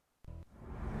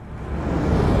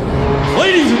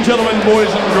gentlemen, boys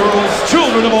and girls,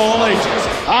 children of all ages.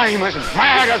 I'm as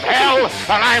mad as hell,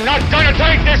 and I'm not gonna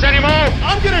take this anymore!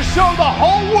 I'm gonna show the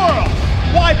whole world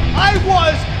why I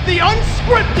was the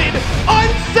unscripted,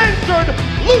 uncensored,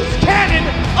 loose cannon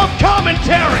of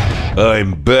commentary!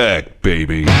 I'm back,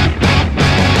 baby.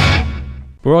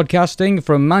 Broadcasting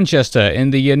from Manchester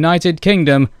in the United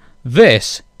Kingdom,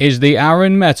 this is the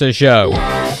Aaron Meta Show.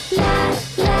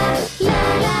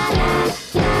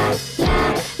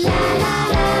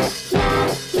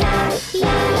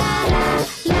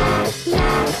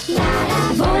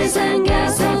 Boys and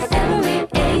girls of every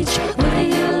age,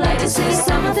 wouldn't you like to see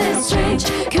something strange?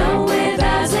 Come with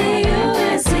us in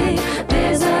USC,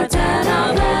 there's a ton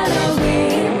of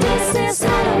Halloween. This is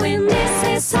Halloween, this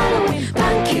is Halloween.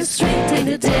 Punk you straight in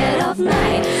the dead of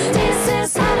night. This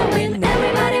is Halloween,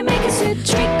 everybody make a sweet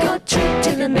trick or treat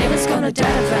till the neighbor's gonna die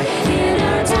of fright. In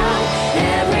our town,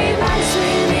 everybody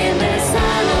screaming the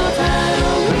sound of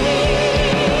Halloween.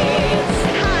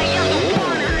 Hi, I'm the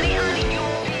one, honey,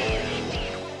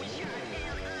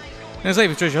 I say,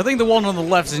 Patricia, I think the one on the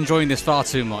left is enjoying this far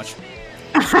too much.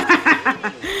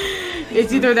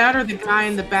 It's either that or the guy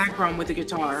in the background with the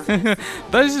guitar.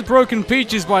 This is Broken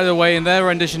Peaches, by the way, and their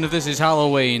rendition of This Is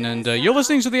Halloween, and you're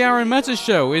listening to the Aaron Meta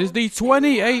Show. It is the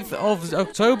 28th of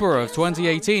October of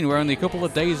 2018. We're only a couple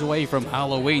of days away from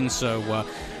Halloween, so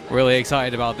really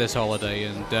excited about this holiday.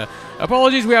 And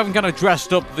apologies we haven't kind of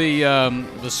dressed up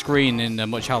the screen in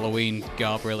much Halloween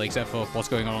garb, really, except for what's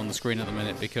going on the screen at the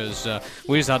minute, because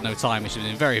we just had no time. It's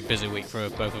been a very busy week for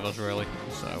both of us, really.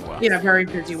 So Yeah, very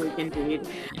busy week indeed.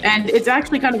 And it's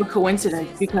actually kind of a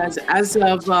coincidence because as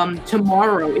of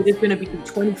tomorrow, it is going to be the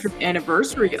 25th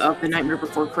anniversary of The Nightmare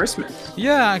Before Christmas.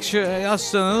 Yeah, actually,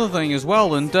 that's another thing as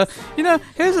well. And,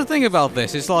 here's the thing about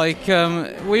this. It's like,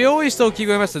 we always still keep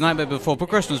going back to The Nightmare Before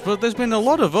Christmas, but there's been a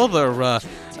lot of other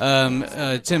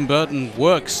Tim Burton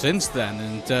works since then.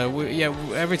 And,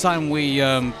 every time we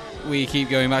keep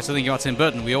going back to thinking about Tim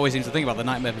Burton, we always seem to think about The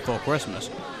Nightmare Before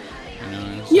Christmas.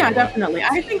 Yeah, definitely.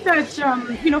 I think that,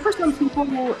 for some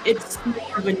people, it's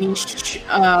more of a niche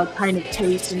kind of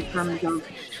taste in terms of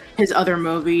his other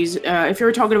movies. If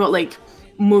you're talking about, like,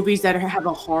 movies that have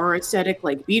a horror aesthetic,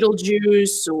 like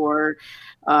Beetlejuice, or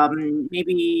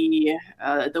maybe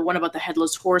the one about the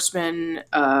Headless Horseman.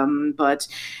 But,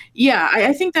 yeah,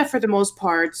 I think that for the most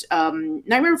part,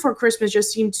 Nightmare Before Christmas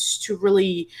just seems to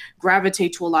really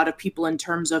gravitate to a lot of people in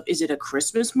terms of, is it a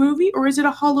Christmas movie or is it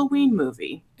a Halloween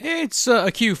movie? It's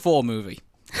a Q4 movie.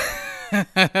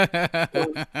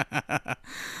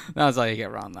 That's how you get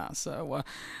around that. So,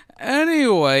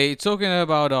 anyway, talking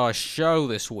about our show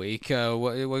this week, we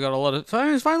got a lot of.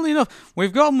 Finally enough,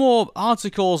 we've got more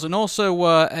articles and also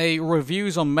a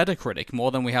reviews on Metacritic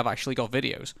more than we have actually got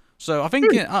videos. So I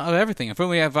think out of everything, I've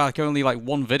only have only like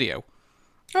one video.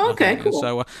 Oh, okay, cool.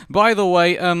 So, by the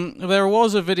way, there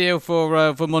was a video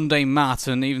for Monday Matt,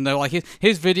 and even though like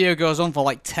his video goes on for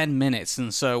like 10 minutes,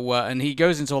 and so and he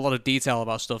goes into a lot of detail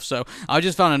about stuff. So I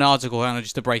just found an article kind of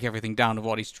just to break everything down of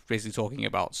what he's basically talking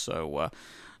about. So.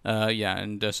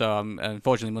 So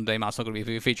unfortunately Monday Matt's not going to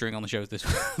be featuring on the show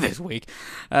this week.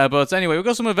 But anyway, we've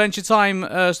got some Adventure Time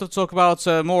stuff to talk about,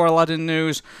 more Aladdin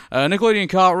news, Nickelodeon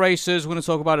Kart Racers we're going to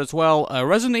talk about as well,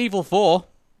 Resident Evil 4.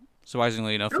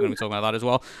 Surprisingly enough, we're going to be talking about that as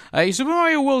well. A Super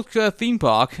Mario World theme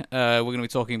park, we're going to be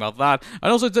talking about that.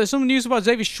 And also some news about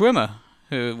David Schwimmer,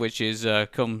 which is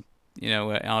come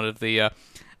out of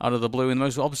the blue in the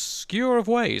most obscure of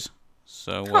ways.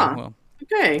 So,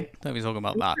 okay. Let me talk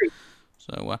about that.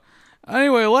 So,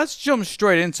 anyway, let's jump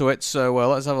straight into it. So,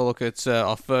 let's have a look at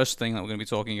our first thing that we're going to be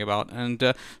talking about. And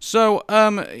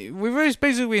we've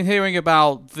basically been hearing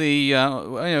about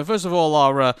the, first of all,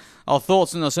 our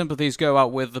thoughts and our sympathies go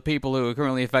out with the people who are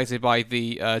currently affected by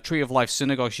the Tree of Life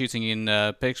Synagogue shooting in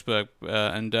Pittsburgh.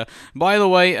 And by the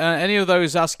way, any of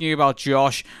those asking about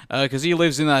Josh, because he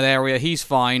lives in that area, he's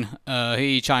fine.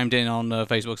 He chimed in on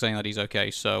Facebook saying that he's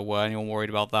okay. So anyone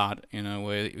worried about that,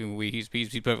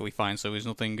 he's perfectly fine. So there's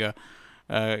nothing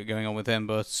going on with him,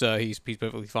 but he's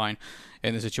perfectly fine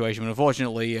in the situation. But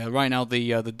unfortunately, right now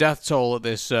the death toll at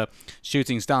this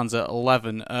shooting stands at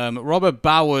 11. Robert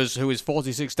Bowers, who is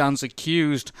 46, stands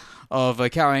accused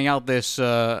of carrying out this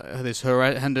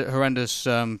horrendous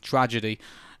tragedy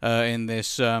in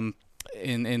this.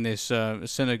 In this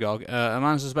synagogue. A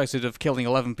man suspected of killing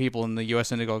 11 people in the U.S.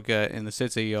 synagogue in the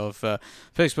city of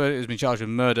Pittsburgh has been charged with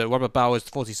murder. Robert Bowers,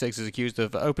 46, is accused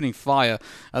of opening fire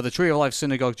at the Tree of Life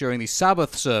synagogue during the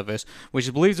Sabbath service, which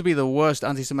is believed to be the worst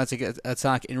anti-Semitic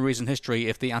attack in recent history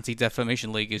if the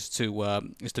Anti-Defamation League is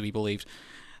to be believed.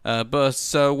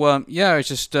 It's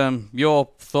just your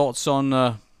thoughts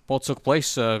on what took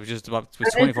place just about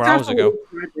 24 hours ago.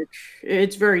 Tragic.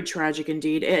 It's very tragic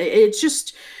indeed. It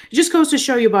just goes to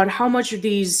show you about how much of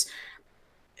these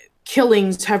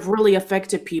killings have really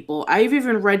affected people. I've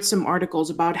even read some articles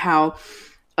about how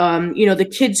the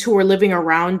kids who are living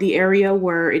around the area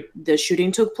where the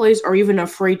shooting took place are even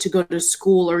afraid to go to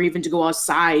school or even to go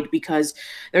outside because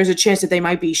there's a chance that they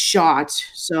might be shot.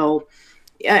 So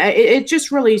it just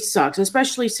really sucks,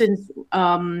 especially since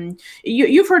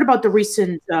you've heard about the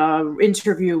recent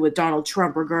interview with Donald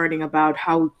Trump regarding about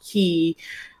how he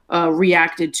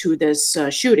reacted to this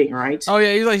shooting, right? Oh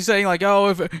yeah, he's saying oh,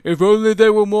 if only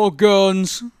there were more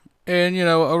guns in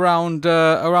around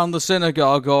the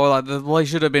synagogue, or the place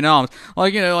should have been armed.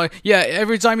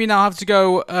 Every time you now have to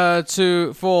go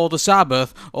for the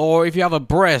Sabbath, or if you have a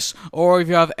bris, or if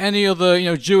you have any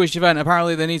other Jewish event,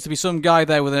 apparently there needs to be some guy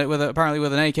there with an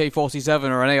AK-47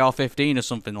 or an AR-15 or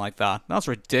something like that. That's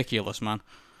ridiculous, man.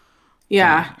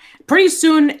 Yeah. Pretty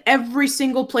soon, every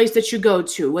single place that you go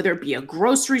to, whether it be a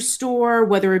grocery store,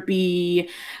 whether it be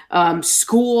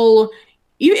school,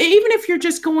 even if you're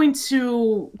just going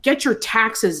to get your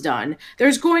taxes done,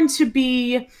 there's going to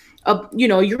be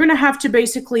you're going to have to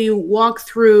basically walk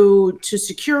through to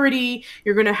security.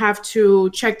 You're going to have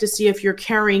to check to see if you're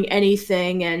carrying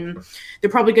anything, and they're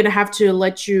probably going to have to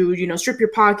let you, strip your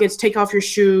pockets, take off your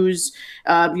shoes,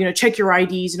 check your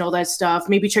IDs and all that stuff.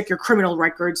 Maybe check your criminal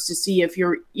records to see if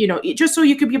you're, just so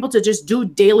you could be able to just do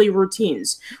daily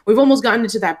routines. We've almost gotten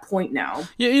to that point now.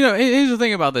 Yeah, here's the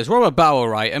thing about this. Robert Bauer,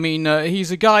 right? I mean, he's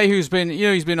a guy who's been,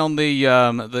 he's been on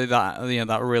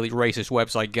that really racist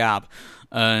website Gab.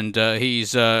 And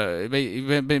he's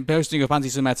been posting up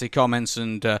anti-Semitic comments,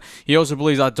 and he also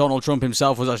believes that Donald Trump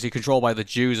himself was actually controlled by the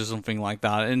Jews or something like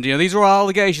that. And these are all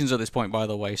allegations at this point, by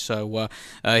the way. So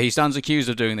he stands accused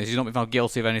of doing this. He's not been found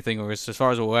guilty of anything, or as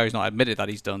far as I'm aware, he's not admitted that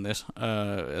he's done this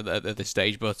at this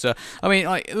stage. But I mean,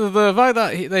 the fact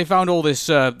that they found all this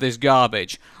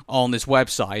garbage on this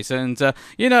website, and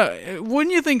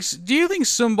wouldn't you think? Do you think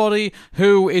somebody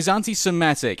who is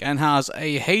anti-Semitic and has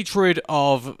a hatred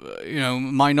of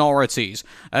minorities,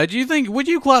 would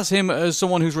you class him as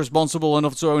someone who's responsible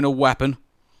enough to own a weapon?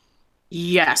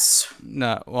 Yes.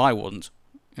 No, well, I wouldn't.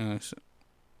 I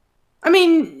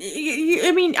mean,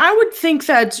 I would think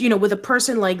that, with a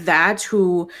person like that,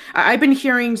 who I've been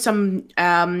hearing some,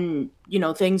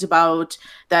 things about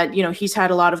that, he's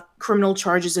had a lot of criminal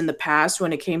charges in the past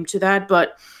when it came to that,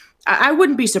 but I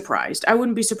wouldn't be surprised. I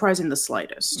wouldn't be surprised in the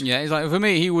slightest. Yeah, it's for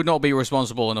me, he would not be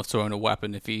responsible enough to own a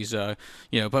weapon if he's,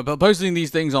 but posting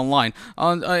these things online.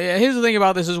 And here's the thing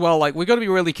about this as well, we've got to be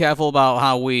really careful about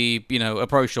how we,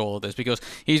 approach all of this, because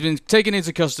he's been taken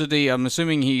into custody. I'm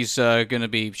assuming he's going to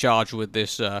be charged with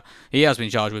this. He has been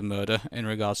charged with murder in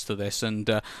regards to this, and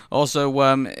also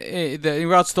in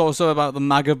regards to also about the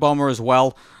MAGA bomber as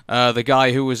well. The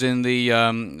guy who was in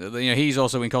he's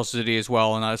also in custody as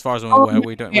well. And as far as I'm aware,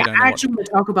 we don't know. I actually want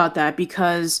to talk about that,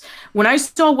 because when I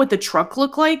saw what the truck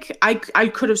looked like, I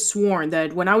could have sworn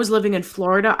that when I was living in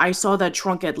Florida, I saw that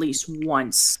trunk at least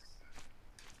once.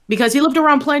 Because he lived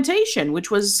around Plantation,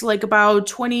 which was about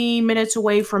 20 minutes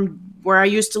away from where I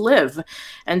used to live.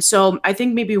 And so I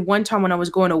think maybe one time when I was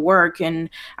going to work and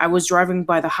I was driving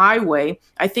by the highway,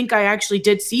 I think I actually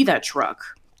did see that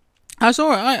truck. I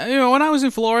saw it. When I was in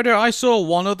Florida, I saw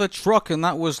one other truck, and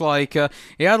that was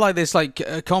he had this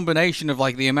a combination of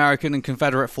the American and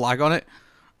Confederate flag on it.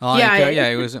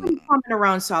 It was common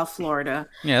around South Florida.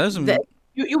 Yeah, there's some.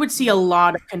 You would see a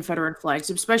lot of Confederate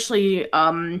flags, especially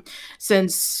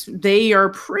since they are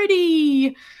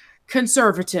pretty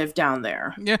conservative down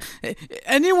there. Yeah,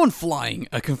 anyone flying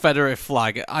a Confederate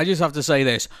flag, I just have to say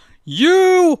this: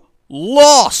 you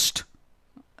lost.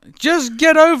 Just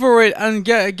get over it and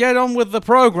get on with the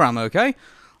program, okay?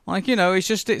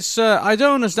 It's I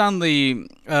don't understand the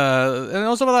and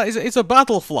also about that, it's a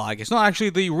battle flag. It's not actually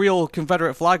the real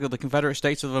Confederate flag of the Confederate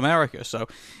States of America. So,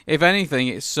 if anything,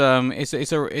 it's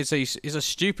a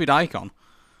stupid icon.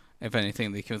 If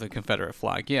anything, the Confederate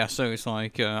flag, yeah. So it's I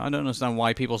don't understand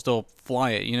why people still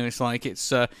fly it.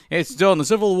 It's done. The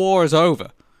Civil War is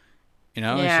over.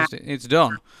 Yeah. It's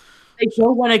done. They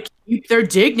don't want to keep their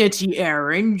dignity,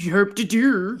 Aaron.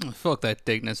 Fuck that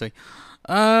dignity.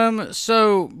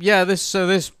 So yeah, this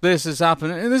has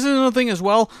happened, and this is another thing as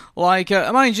well.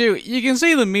 Mind you can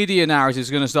see the media narrative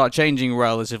is going to start changing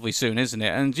relatively soon, isn't it?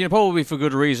 And probably for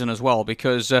good reason as well,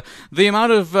 because the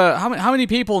amount of how many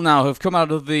people now have come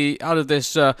out of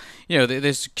this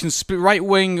this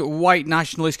right-wing white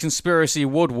nationalist conspiracy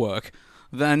woodwork.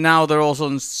 Then now they're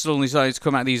also suddenly starting to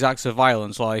come out these acts of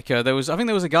violence. I think there was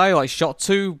a guy who shot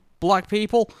 2 black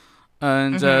people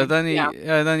And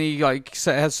then he like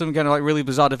had some kind of like really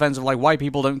bizarre defense of like white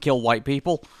people don't kill white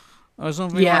people. Or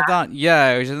something like that.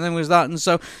 Yeah, and then was that. And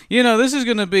so, this is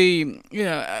going to be,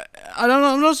 I don't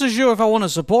know, I'm not so sure if I want to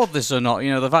support this or not.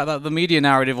 The fact that the media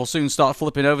narrative will soon start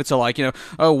flipping over to like,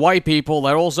 oh, white people,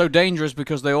 they're all so dangerous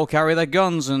because they all carry their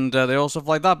guns and they all stuff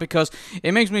like that, because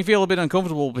it makes me feel a bit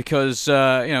uncomfortable because,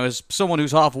 as someone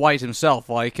who's half white himself,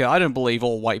 like, I don't believe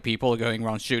all white people are going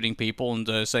around shooting people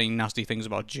and saying nasty things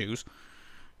about Jews.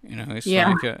 It's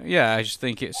like, I just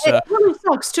think it's... It really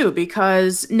sucks, too,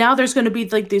 because now there's going to be,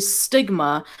 like, this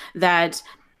stigma that,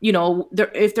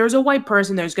 if there's a white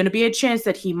person, there's going to be a chance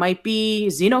that he might be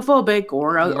xenophobic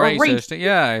or racist.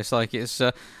 Yeah, it's like, it's...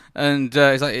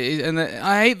 it's like, and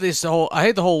I hate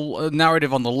the whole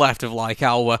narrative on the left of like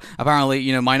how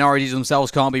apparently minorities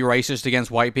themselves can't be racist against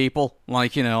white people.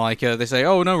 Like they say,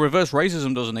 oh no, reverse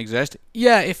racism doesn't exist.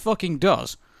 Yeah, it fucking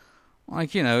does.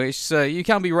 Like, it's you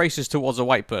can't be racist towards a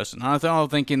white person. And I'm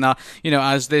thinking that,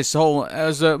 as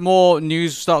more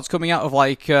news starts coming out of,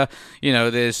 like,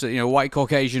 there's, white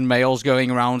Caucasian males going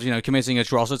around, committing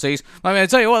atrocities. I mean, I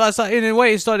tell you what, in a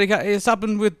way, it's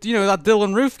happened with, that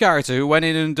Dylan Roof character who went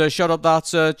in and shot up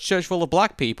that church full of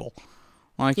black people.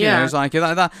 Like, it's like it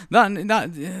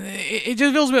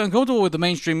just feels a bit uncomfortable with the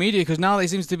mainstream media, because now it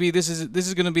seems to be this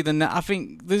is going to be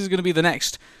the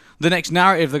next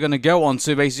narrative they're going to go on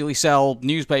to basically sell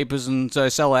newspapers and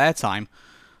sell airtime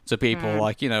to people.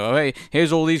 Like, hey,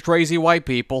 here's all these crazy white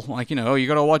people. Like, oh, you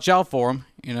got to watch out for them.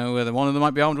 One of them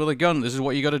might be armed with a gun. This is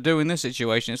what you got to do in this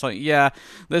situation. It's like, yeah,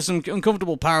 there's some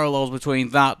uncomfortable parallels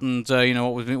between that and,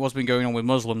 what's been going on with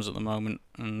Muslims at the moment.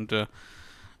 And,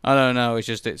 I don't know. It's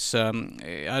just, it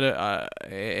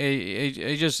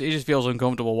just feels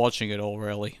uncomfortable watching it all,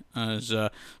 really, as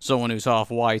someone who's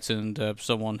half white and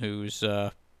someone who's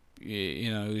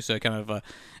who's kind of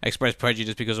expressed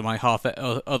prejudice because of my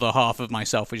other half of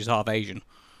myself, which is half Asian.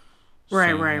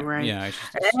 Right. Yeah.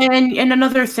 And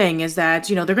another thing is that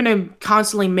they're going to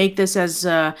constantly make this as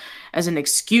an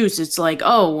excuse. It's like,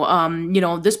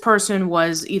 this person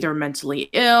was either mentally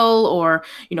ill, or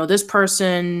this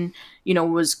person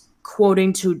was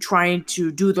quoting to trying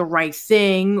to do the right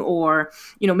thing, or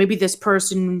maybe this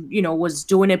person was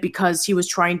doing it because he was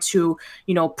trying to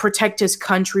protect his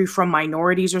country from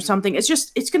minorities or something.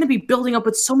 It's going to be building up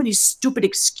with so many stupid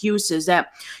excuses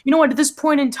that at this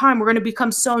point in time we're going to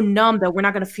become so numb that we're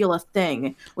not going to feel a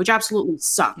thing, which absolutely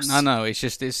sucks. I know, it's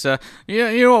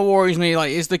what worries me,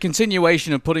 like, is the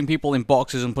continuation of putting people in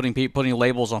boxes and putting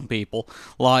labels on people.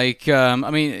 Like, I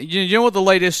mean, you know what the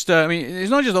latest it's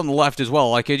not just on the left as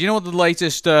well. Like, do you know what the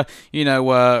latest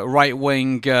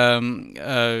right-wing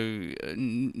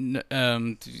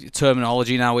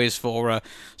terminology now is for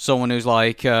someone who's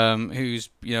like who's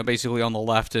basically on the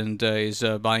left and is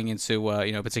buying into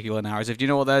particular narrative? Do you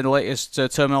know what their latest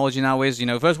terminology now is?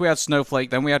 First we had snowflake,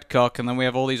 then we had cuck, and then we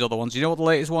have all these other ones. Do you know what the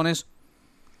latest one is?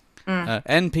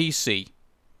 NPC,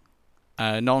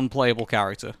 non-playable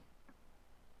character.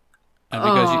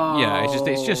 Because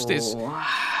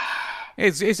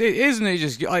isn't it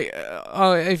just like,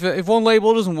 if one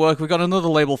label doesn't work, we've got another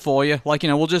label for you. Like,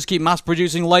 we'll just keep mass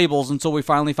producing labels until we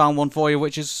finally found one for you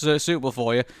which is suitable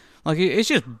for you. Like, it's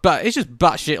just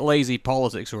batshit lazy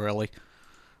politics, really.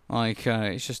 Like,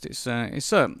 I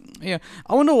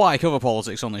wonder why I cover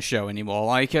politics on this show anymore.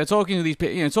 Like, talking to these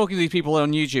people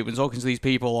on YouTube and talking to these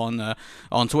people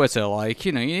on Twitter, like,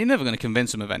 you're never going to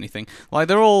convince them of anything. Like,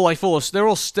 they're all like they're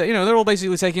all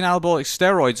basically taking anabolic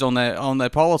steroids on their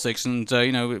politics and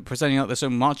pretending like they're so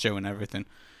macho and everything.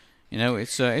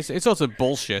 It's sort of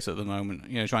bullshit at the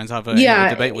moment. Trying to have a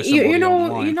debate with somebody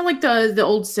online. Like the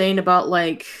old saying about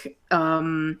like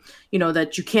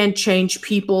that you can't change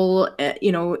people,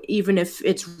 even if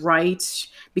it's right,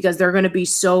 because they're going to be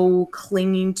so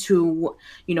clinging to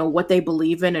what they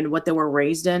believe in and what they were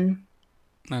raised in.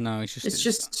 I know,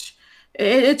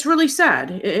 it's really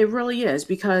sad. It really is,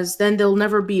 because then they'll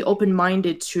never be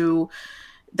open-minded to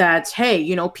that.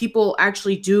 Hey, people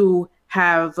actually do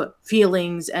have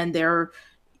feelings, and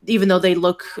even though they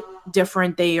look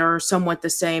different, they are somewhat the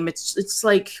same. It's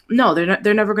like, no,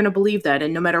 they're never going to believe that.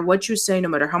 And no matter what you say, no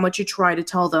matter how much you try to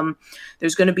tell them,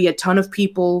 there's going to be a ton of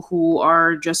people who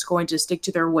are just going to stick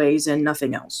to their ways and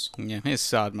nothing else. Yeah, it's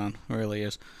sad, man. It really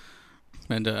is.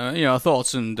 And our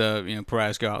thoughts and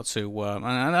prayers go out to. And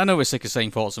I know we're sick of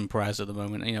saying thoughts and prayers at the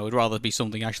moment. We'd rather be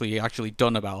something actually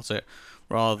done about it,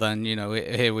 rather than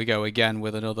here we go again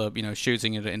with another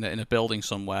shooting in a building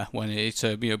somewhere when it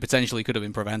potentially could have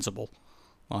been preventable.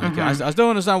 Like, I don't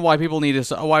understand why people need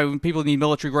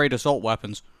military grade assault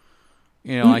weapons.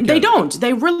 They don't.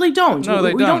 They really don't. No,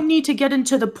 they we don't need to get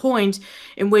into the point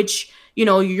in which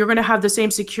you're going to have the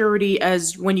same security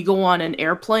as when you go on an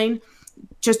airplane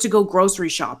just to go grocery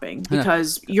shopping,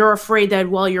 because you're afraid that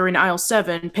while you're in aisle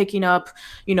 7 picking up,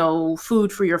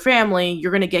 food for your family,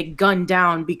 you're going to get gunned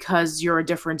down because you're a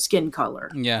different skin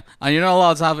color. Yeah, and you're not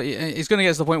allowed to have. It's going to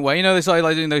get to the point where they started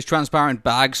like doing those transparent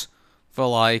bags for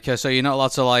like, so you're not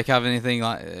allowed to like have anything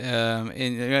like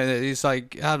it's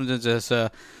like happened to just. No,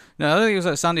 I don't think it was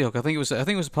at Sandy Hook. I think was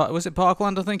it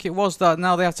Parkland? I think it was that.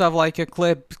 Now they have to have like a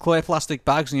clear plastic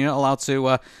bags, and you're not allowed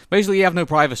to. Basically, you have no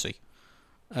privacy.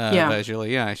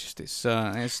 Visually, yeah, it's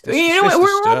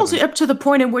we're almost up to the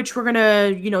point in which we're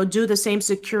gonna, do the same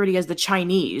security as the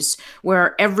Chinese,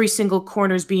 where every single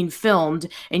corner is being filmed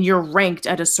and you're ranked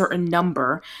at a certain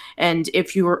number, and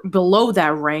if you're below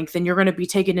that rank, then you're gonna be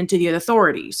taken into the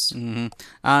authorities. Mm-hmm.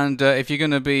 And if you're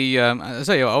gonna be, I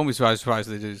say, I'm always surprised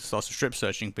they do lots of strip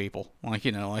searching people, and they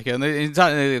kind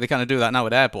of do that now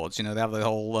at airports. They have the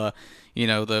whole.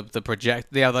 The project.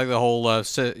 They have like the whole,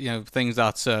 things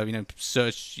that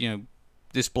search,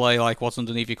 display like what's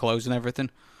underneath your clothes and everything.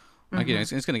 Like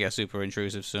it's going to get super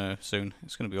intrusive soon.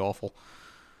 It's going to be awful.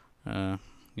 But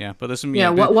there's some.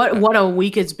 What a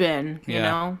week it's been. You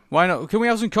know. Why not? Can we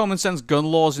have some common sense gun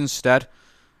laws instead?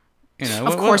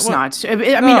 Of course not. I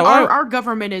mean, our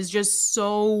government is just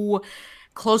so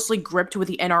closely gripped with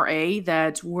the NRA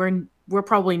that we're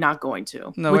probably not going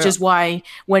to. Which is why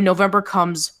when November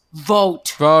comes.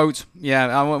 Vote.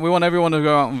 Yeah, we want everyone to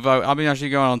go out and vote. I've been actually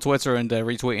going on Twitter and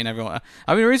retweeting everyone.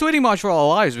 I've been retweeting March for Our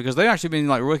Lives because they've actually been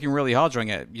like working really hard trying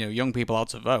to get young people out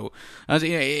to vote. And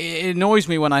it annoys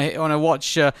me when I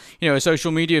watch a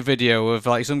social media video of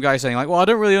like some guy saying like, well, I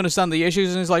don't really understand the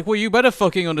issues, and it's like, well, you better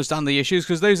fucking understand the issues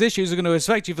because those issues are going to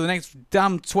affect you for the next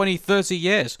damn 20, 30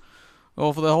 years,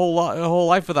 or for the whole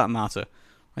life for that matter.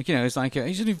 Like, it's like,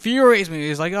 it just infuriates me.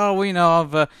 It's like, oh,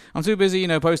 well, I'm too busy,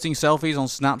 posting selfies on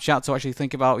Snapchat to actually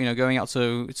think about, going out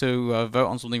to vote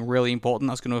on something really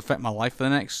important that's going to affect my life for the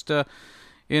next,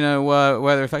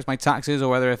 whether it affects my taxes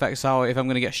or whether it affects if I'm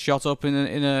going to get shot up in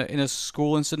a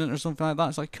school incident or something like that.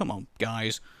 It's like, come on,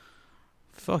 guys.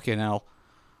 Fucking hell.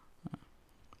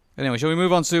 Anyway, shall we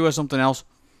move on to something else?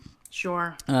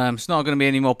 Sure. It's not going to be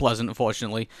any more pleasant,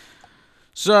 unfortunately.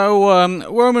 So,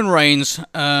 Roman Reigns,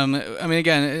 I mean,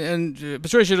 again, and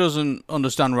Patricia doesn't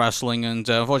understand wrestling, and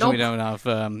unfortunately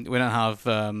we don't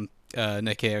have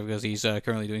Nick here because he's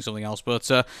currently doing something else, but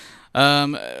we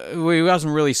had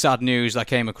some really sad news that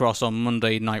came across on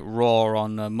Monday Night Raw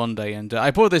on Monday, and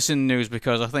I put this in news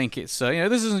because I think it's,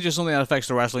 this isn't just something that affects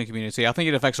the wrestling community, I think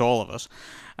it affects all of us.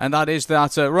 And that is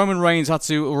that Roman Reigns had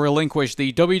to relinquish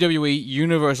the WWE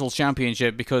Universal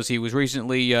Championship because he was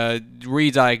recently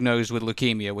re-diagnosed with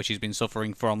leukemia, which he's been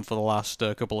suffering from for the last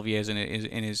couple of years in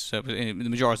the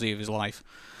majority of his life.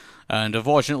 And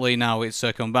unfortunately, now it's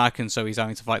come back, and so he's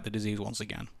having to fight the disease once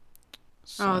again.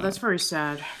 So, that's very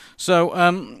sad. So,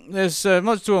 there's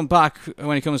much to unpack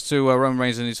when it comes to Roman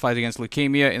Reigns and his fight against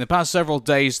leukemia. In the past several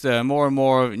days, more and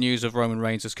more news of Roman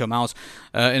Reigns has come out.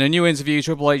 In a new interview,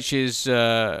 Triple H is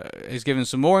given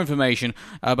some more information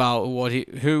about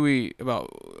who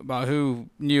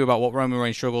knew about what Roman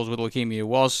Reigns' struggles with leukemia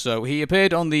was. So, he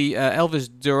appeared on the Elvis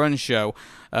Duran show.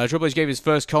 Triple H gave his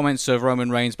first comments of Roman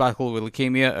Reigns' battle with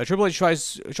leukemia. Triple H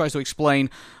tries to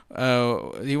explain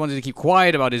he wanted to keep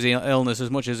quiet about his illness as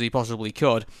much as he possibly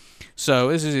could. So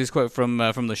this is his quote from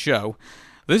the show.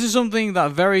 This is something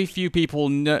that very few people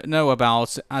know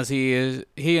about, as he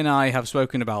and I have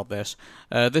spoken about this.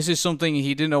 This is something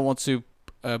he did not want to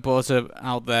put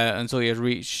out there until he had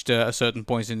reached a certain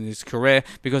point in his career,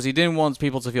 because he didn't want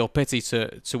people to feel pity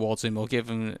towards him or give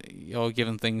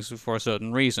him things for a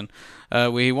certain reason.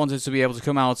 He wanted to be able to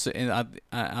come out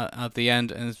at the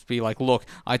end and be like, look,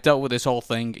 I dealt with this whole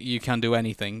thing, you can do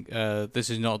anything, this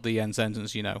is not the end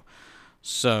sentence,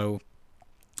 So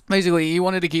basically, he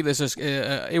wanted to keep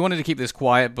this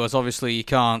quiet, but obviously he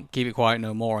can't keep it quiet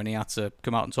no more, and he had to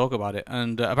come out and talk about it.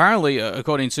 And apparently,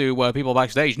 according to people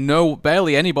backstage,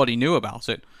 barely anybody knew about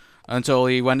it until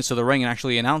he went to the ring and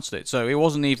actually announced it. So it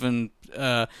wasn't even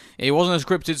it wasn't a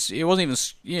scripted. It wasn't even.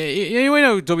 We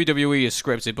know WWE is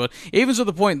scripted, but even to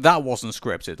the point that wasn't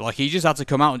scripted. Like, he just had to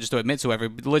come out and just to admit to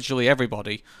literally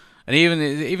everybody, and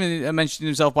even mentioned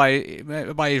himself by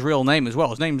his real name as well.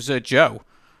 His name's Joe.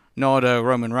 Not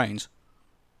Roman Reigns.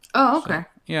 Oh, okay.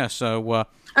 So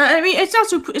I mean,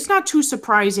 it's not too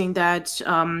surprising that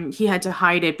he had to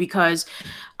hide it, because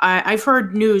I've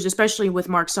heard news, especially with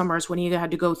Mark Summers, when he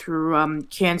had to go through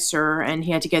cancer and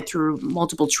he had to get through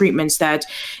multiple treatments, that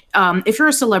if you're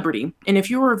a celebrity and if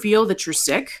you reveal that you're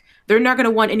sick, they're not going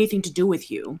to want anything to do with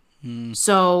you.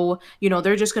 So,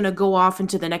 they're just going to go off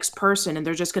into the next person and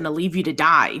they're just going to leave you to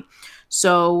die.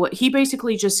 So he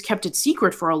basically just kept it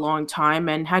secret for a long time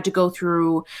and had to go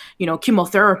through,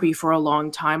 chemotherapy for a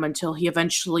long time until he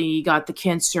eventually got the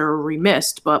cancer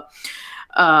remissed. But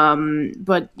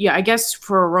yeah, I guess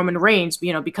for Roman Reigns,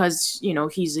 because,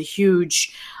 he's a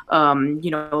huge,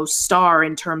 star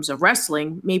in terms of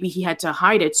wrestling, maybe he had to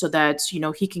hide it so that,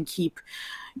 he can keep,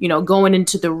 going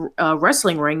into the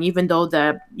wrestling ring, even though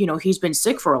he's been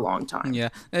sick for a long time. Yeah,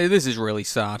 this is really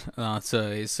sad that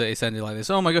it's ended like this.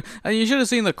 Oh my god! And you should have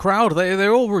seen the crowd.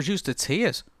 They're all reduced to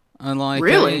tears. And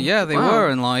really? Yeah, they were,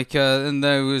 and and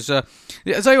there was. I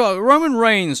tell you what, Roman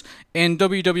Reigns in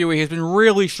WWE has been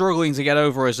really struggling to get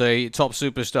over as a top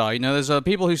superstar. There's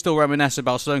people who still reminisce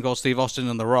about Stone Cold Steve Austin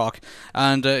and The Rock,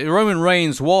 and Roman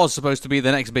Reigns was supposed to be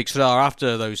the next big star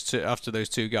after those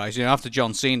two guys. After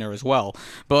John Cena as well,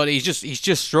 but he's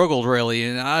just struggled really,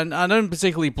 and I don't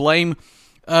particularly blame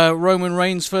Roman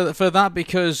Reigns for that,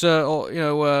 because it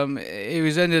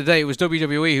was, end of the day, it was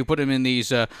WWE who put him in these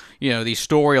these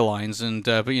storylines, and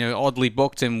but oddly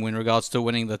booked him in regards to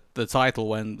winning the title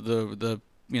when the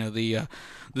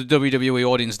WWE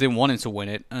audience didn't want him to win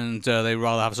it, and they'd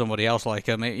rather have somebody else like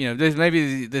him.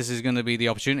 Maybe this is going to be the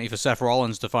opportunity for Seth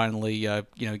Rollins to finally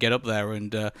get up there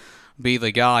and be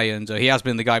the guy, and he has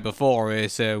been the guy before.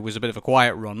 It was a bit of a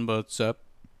quiet run, but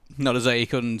not to say he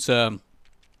couldn't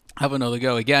have another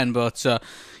go again, but and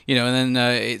then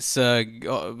it's.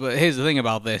 But here's the thing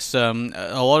about this: a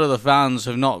lot of the fans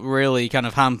have not really kind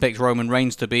of handpicked Roman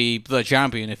Reigns to be the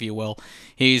champion, if you will.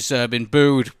 He's been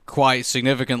booed quite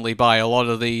significantly by a lot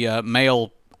of the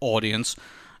male audience,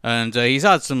 and he's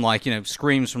had some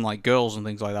screams from girls and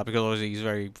things like that, because obviously he's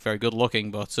very, very good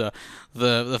looking. But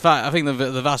the fact, I think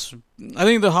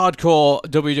the hardcore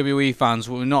WWE fans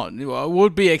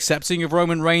would be accepting of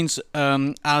Roman Reigns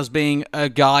as being a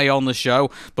guy on the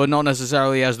show, but not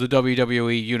necessarily as the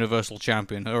WWE Universal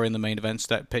Champion or in the main event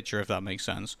picture, if that makes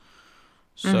sense.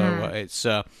 So it's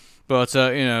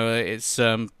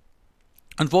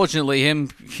unfortunately him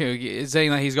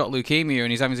saying that he's got leukemia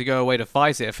and he's having to go away to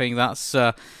fight it. I think that's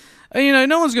no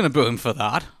one's going to boo him for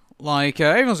that.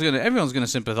 Everyone's gonna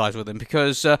sympathise with him,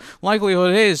 because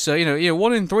likelihood is 1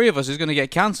 in 3 of us is going to get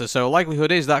cancer. So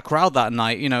likelihood is that crowd that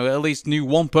night at least knew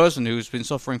one person who's been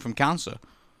suffering from cancer.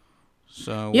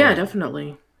 So yeah,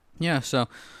 definitely. Yeah, so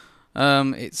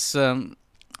it's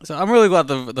so I'm really glad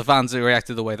the fans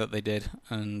reacted the way that they did,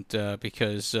 and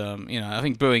because I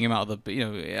think booing him out of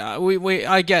the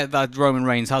I get that Roman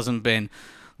Reigns hasn't been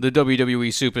the WWE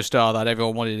superstar that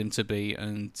everyone wanted him to be,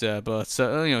 and but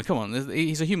come on,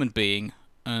 he's a human being,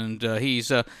 and he's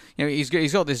got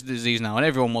this disease now, and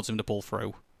everyone wants him to pull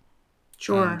through.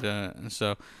 Sure. And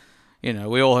so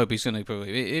we all hope he's going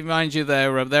to. Mind you,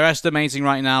 they're estimating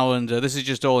right now, and this is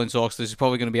just all in talks. This is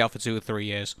probably going to be out for 2 or 3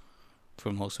 years.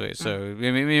 From looks of it, so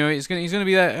he's going to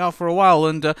be there out for a while,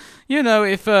 and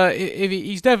if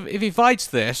he fights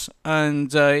this,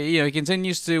 and he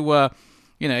continues to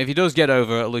if he does get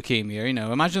over leukemia,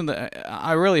 imagine that.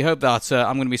 I really hope that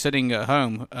I'm going to be sitting at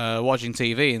home watching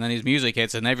TV, and then his music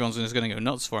hits, and everyone's just going to go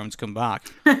nuts for him to come back.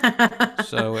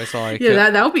 So it's like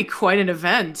that would be quite an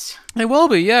event. It will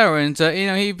be, yeah, and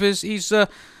he's.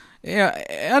 Yeah,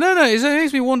 I don't know. It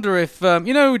makes me wonder if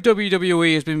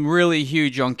WWE has been really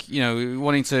huge on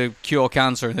wanting to cure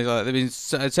cancer and things like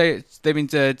that. They've been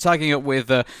tagging up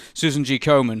with Susan G.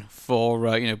 Komen for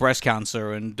breast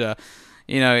cancer, and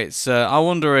it's. I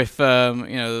wonder if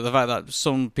the fact that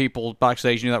some people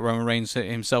backstage knew that Roman Reigns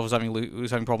himself was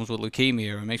having problems with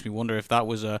leukemia, it makes me wonder if that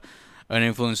was an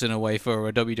influence in a way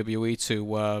for WWE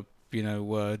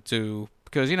to do.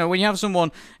 Because when you have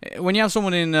someone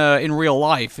in real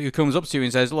life who comes up to you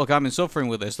and says, "Look, I've been suffering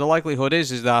with this," the likelihood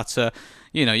is that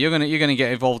you're gonna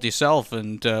get involved yourself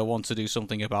and want to do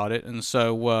something about it. And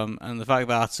so and the fact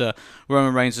that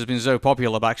Roman Reigns has been so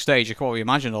popular backstage, I can probably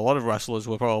imagine a lot of wrestlers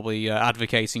were probably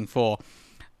advocating for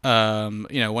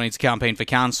wanting to campaign for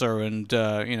cancer, and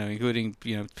including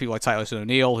people like Titus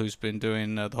O'Neil, who's been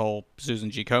doing the whole Susan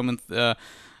G. Komen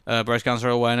breast cancer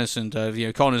awareness, and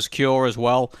Connor's Cure as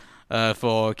well.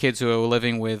 For kids who are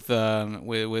living with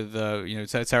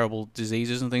terrible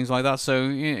diseases and things like that. So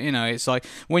it's like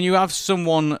when you have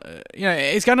someone,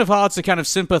 it's kind of hard to kind of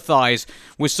sympathize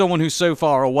with someone who's so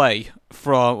far away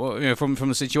from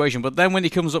the situation. But then when he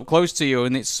comes up close to you,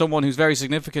 and it's someone who's very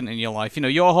significant in your life,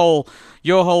 your whole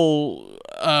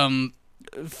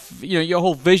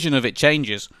vision of it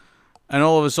changes. And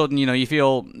all of a sudden, you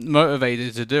feel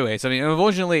motivated to do it. I mean,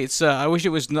 unfortunately, it's. I wish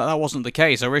that wasn't the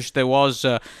case. I wish there was,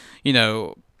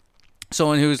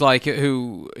 someone who's like,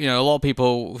 who, you know, a lot of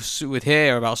people would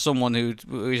hear about someone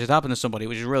which has happened to somebody,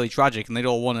 which is really tragic, and they'd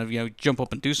all want to, you know, jump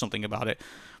up and do something about it.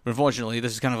 But unfortunately,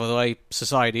 this is kind of the way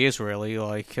society is, really.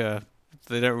 Like,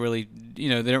 they don't really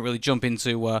jump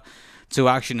into to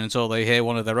action until they hear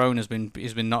one of their own has been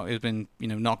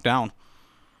knocked down.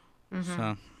 Mm-hmm.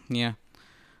 So yeah,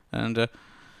 and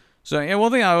so yeah, one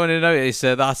thing I want to note is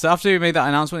that after he made that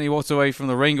announcement, he walked away from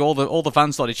the ring. All the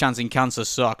fans started chanting, "Cancer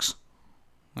sucks."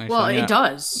 Well, it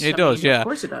does. It does, yeah. Of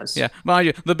course it does. Yeah, mind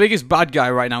you, the biggest bad guy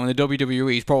right now in the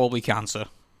WWE is probably Cancer.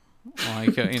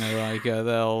 Like,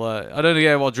 they'll. I don't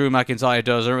care what Drew McIntyre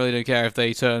does. I really don't care if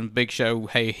they turn Big Show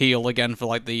heel again for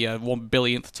like the 1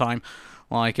 billionth time.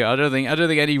 Like, I don't think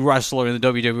any wrestler in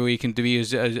the WWE can be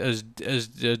as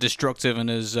destructive and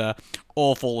as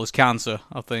awful as Cancer.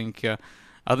 I think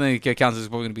Cancer is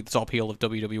probably going to be the top heel of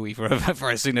WWE for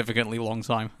a significantly long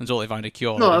time until they find a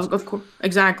cure. No, of course,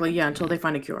 exactly. Yeah, until they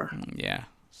find a cure. Yeah.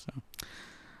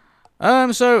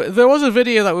 So there was a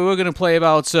video that we were going to play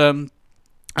about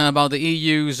the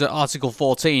EU's Article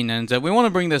 14, and we want to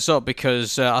bring this up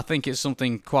because I think it's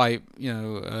something quite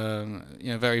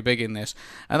very big in this,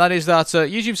 and that is that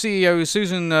YouTube CEO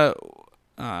Susan,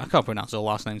 I can't pronounce her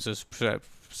last name, so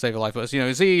save her life, but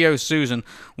CEO Susan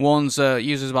warns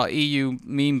users about EU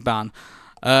meme ban.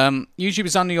 YouTube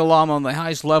is sounding alarm on the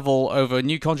highest level over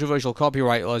new controversial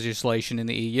copyright legislation in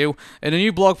the EU. In a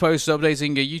new blog post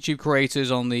updating YouTube creators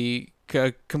on the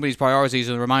company's priorities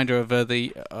and a reminder of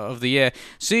the year,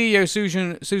 CEO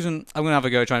Susan, I'm gonna have a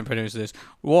go trying to pronounce this.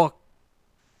 What?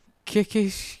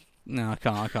 Kikish? No, I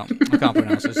can't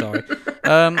pronounce it. Sorry.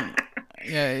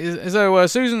 So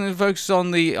Susan focuses on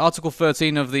the Article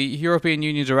 13 of the European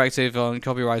Union Directive on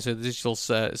Copyright of the Digital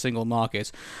Single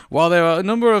Market. While there are a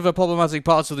number of problematic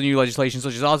parts of the new legislation,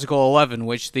 such as Article 11,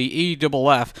 which the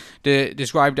EFF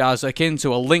described as akin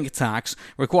to a link tax,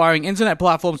 requiring internet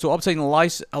platforms to obtain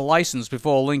a license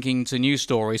before linking to news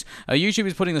stories, YouTube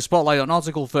is putting the spotlight on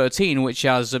Article 13, which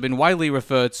has been widely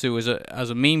referred to as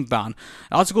a meme ban.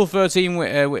 Article 13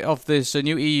 of this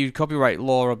new EU copyright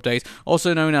law update,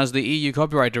 also known as the EU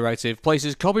Copyright Directive,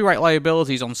 places copyright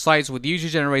liabilities on sites with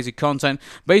user-generated content,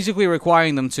 basically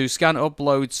requiring them to scan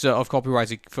uploads of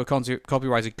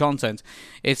copyrighted content.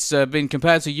 It's been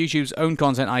compared to YouTube's own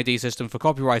content ID system for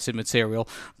copyrighted material,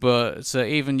 but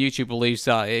even YouTube believes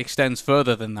that it extends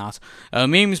further than that.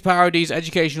 Memes, parodies,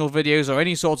 educational videos, or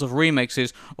any sort of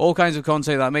remixes, all kinds of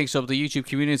content that makes up the YouTube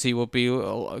community would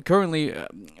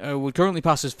currently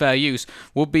pass as fair use,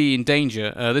 would be in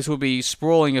danger. This would be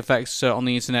sprawling effects on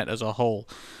the internet as a whole.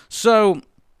 So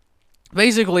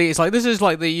basically, it's like this is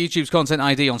like the YouTube's content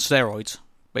ID on steroids.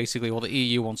 Basically, what the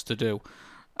EU wants to do.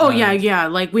 Oh yeah.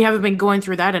 Like, we haven't been going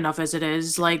through that enough as it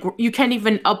is. Like, you can't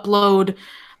even upload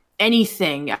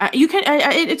anything.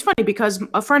 It's funny because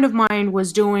a friend of mine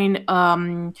was doing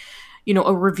a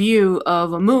review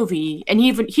of a movie, and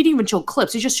he didn't even show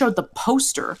clips. He just showed the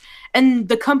poster, and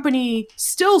the company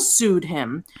still sued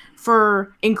him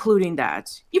for including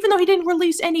that, even though he didn't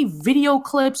release any video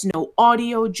clips, no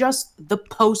audio, just the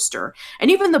poster. And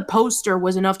even the poster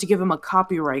was enough to give him a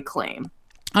copyright claim.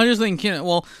 I just think,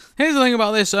 well, here's the thing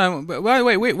about this.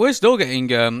 Wait, we're still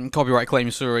getting copyright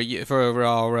claims for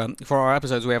our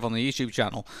episodes we have on the YouTube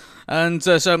channel, and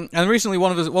recently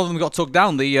one of them got took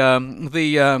down.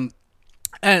 The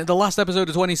last episode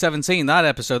of 2017, that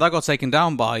episode that got taken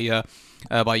down by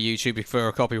YouTube for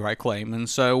a copyright claim, and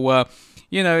so.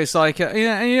 It's like,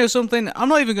 something, I'm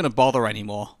not even going to bother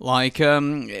anymore. Like,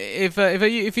 if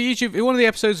one of the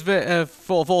episodes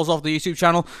falls off the YouTube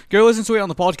channel, go listen to it on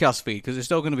the podcast feed, because it's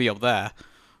still going to be up there.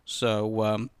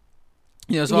 So,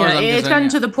 it's gotten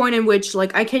to the point in which,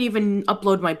 like, I can't even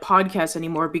upload my podcast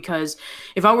anymore, because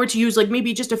if I were to use, like,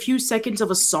 maybe just a few seconds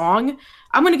of a song,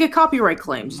 I'm going to get copyright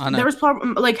claims. There was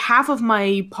probably, like, half of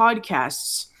my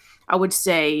podcasts, I would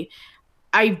say,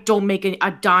 I don't make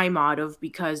a dime out of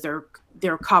because they're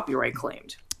copyright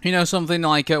claimed. Something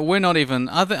like we're not even.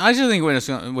 I just think we're just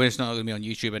not going to be on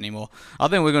YouTube anymore. I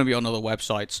think we're going to be on other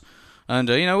websites, and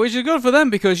which is good for them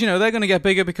because they're going to get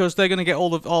bigger because they're going to get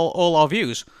all our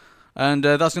views, and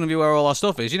that's going to be where all our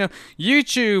stuff is.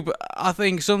 YouTube, I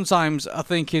think sometimes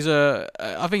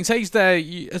takes their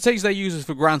users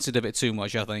for granted a bit too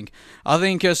much. I think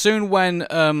soon when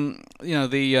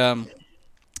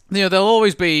there'll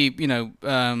always be,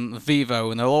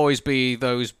 Vivo, and there'll always be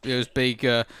those big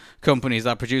companies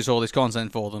that produce all this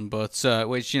content for them, but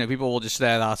which people will just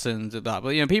stare at and that.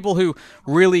 But people who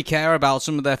really care about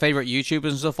some of their favorite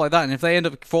YouTubers and stuff like that, and if they end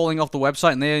up falling off the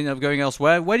website and they end up going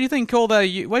elsewhere, where do you think all their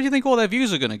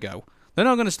views are going to go? They're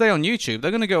not going to stay on YouTube.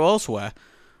 They're going to go elsewhere.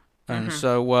 And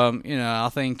so, I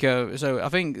think I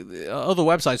think other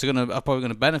websites are probably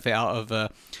gonna benefit out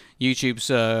of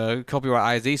YouTube's copyright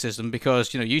ID system, because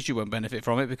YouTube won't benefit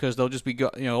from it, because they'll just be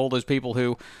all those people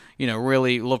who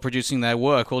really love producing their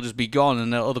work will just be gone,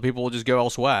 and other people will just go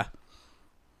elsewhere.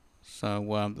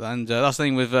 So and that's the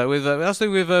thing with Vega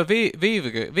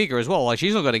as well. Like,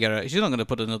 she's not going to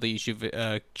put another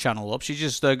YouTube channel up. She's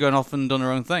just going off and done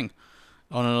her own thing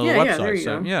on another website. Yeah, there you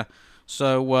go. Yeah.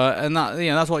 So and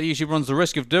that's what YouTube runs the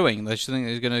risk of doing. They just think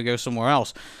they're going to go somewhere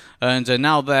else, and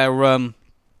now their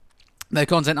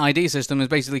content ID system is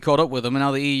basically caught up with them, and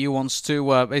now the EU wants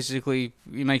to basically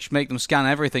make them scan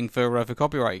everything for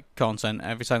copyright content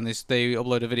every time they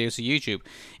upload a video to YouTube.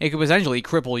 It could potentially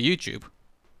cripple YouTube.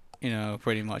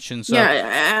 Pretty much. And so,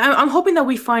 yeah, I'm hoping that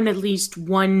we find at least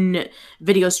one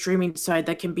video streaming site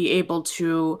that can be able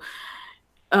to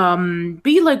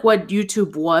be like what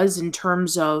YouTube was in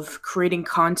terms of creating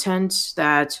content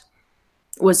that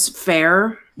was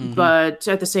fair, but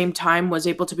at the same time was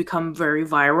able to become very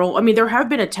viral. I mean, there have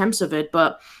been attempts of it,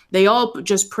 but they all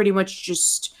just pretty much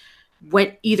just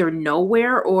went either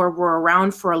nowhere or were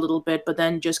around for a little bit, but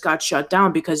then just got shut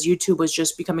down because YouTube was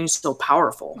just becoming so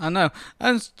powerful. I know.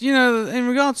 And, in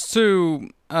regards to,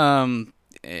 putting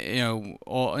an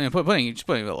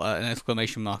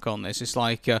exclamation mark on this, it's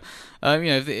like,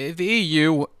 if the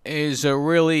EU is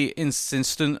really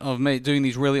insistent of doing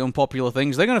these really unpopular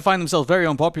things, they're going to find themselves very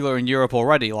unpopular in Europe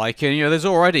already. Like, there's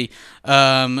already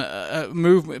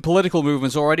political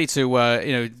movements already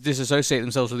to disassociate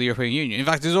themselves with the European Union. In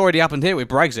fact, it's already happened here with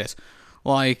Brexit.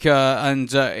 Like,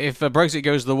 if Brexit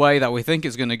goes the way that we think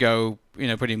it's going to go,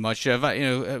 pretty much,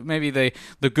 maybe the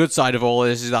good side of all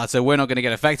this is that we're not going to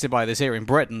get affected by this here in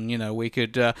Britain. We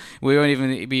won't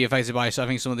even be affected by, I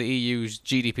think, some of the EU's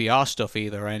GDPR stuff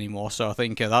either anymore. So I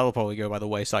think that'll probably go by the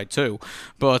wayside too.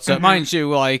 But mind you,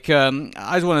 like, I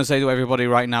just want to say to everybody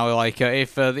right now, like,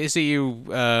 if this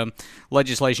EU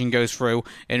legislation goes through,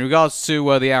 in regards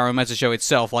to the Arrow Meta show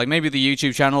itself, like, maybe the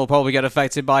YouTube channel will probably get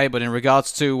affected by it, but in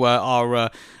regards to our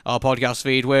podcast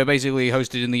feed, we're basically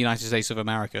hosted in the United States of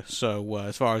America. So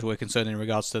as far as we're concerned in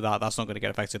regards to that, that's not going to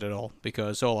get affected at all,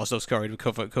 because all our stuff's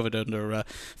covered under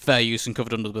fair use and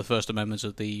covered under the First Amendment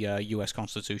of the U.S.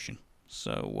 Constitution.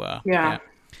 So yeah.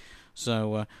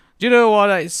 So do you know what?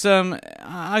 It's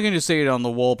I can just see it on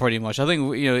the wall pretty much. I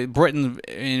think Britain,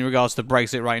 in regards to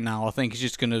Brexit right now, I think is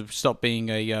just going to stop being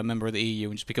a member of the EU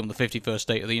and just become the 51st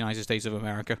state of the United States of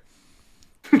America.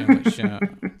 Which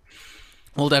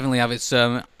will definitely have its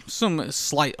some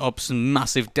slight ups and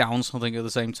massive downs, I think, at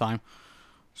the same time.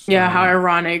 So, yeah, how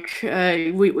ironic.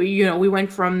 We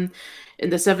went from in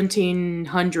the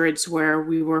 1700s where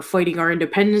we were fighting our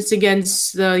independence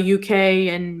against the UK,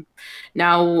 and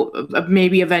now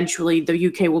maybe eventually the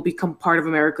UK will become part of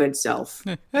America itself.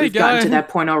 We've gotten to that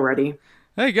point already.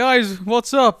 Hey guys,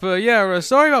 what's up?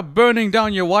 Sorry about burning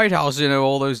down your White House,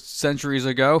 all those centuries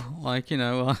ago. Like,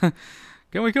 can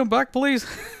we come back, please?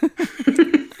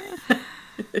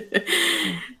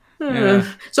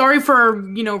 Sorry for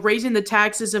raising the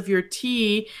taxes of your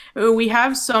tea. We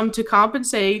have some to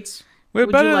compensate.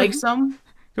 Would you like some?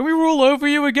 Can we rule over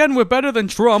you again? We're better than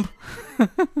Trump.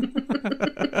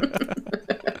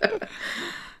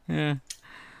 Yeah.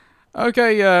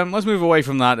 Okay, let's move away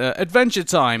from that. Adventure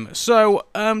Time. So,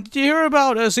 did you hear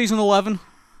about season 11?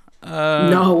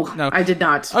 No, I did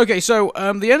not. Okay, so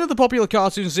the end of the popular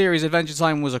cartoon series Adventure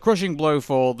Time was a crushing blow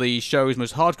for the show's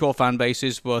most hardcore fan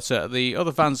bases, but the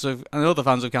other fans of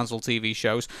cancelled TV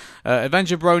shows,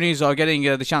 Adventure Bronies are getting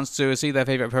the chance to see their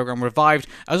favorite program revived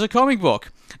as a comic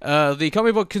book. The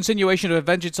comic book continuation of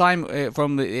Adventure Time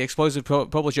from the explosive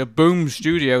publisher Boom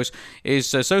Studios is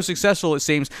so successful, it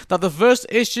seems, that the first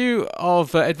issue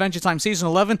of Adventure Time Season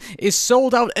 11 is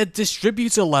sold out at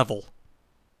distributor level.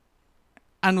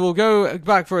 And we'll go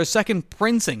back for a second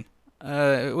printing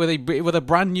with a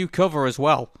brand new cover as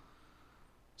well.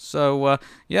 So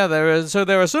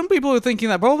there are some people who are thinking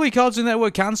that probably Cartoon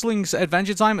Network cancelling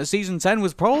Adventure Time at season 10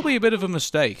 was probably a bit of a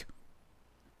mistake.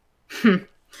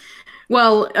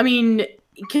 Well, I mean,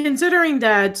 considering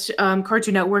that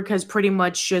Cartoon Network has pretty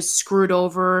much just screwed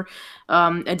over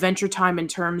Adventure Time in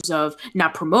terms of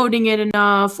not promoting it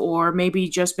enough, or maybe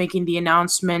just making the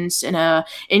announcements in a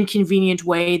inconvenient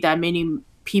way that many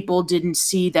people didn't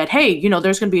see that, hey,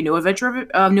 there's going to be a new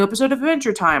episode of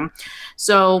Adventure Time.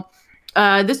 So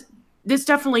this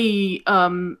definitely,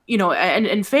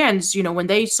 and fans, when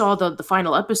they saw the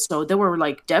final episode, they were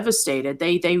like devastated.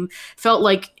 They felt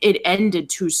like it ended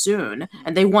too soon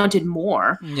and they wanted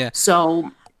more. Yeah.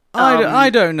 So I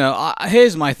don't know.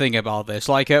 Here's my thing about this.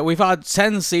 Like, we've had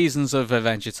 10 seasons of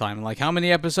Adventure Time. Like, how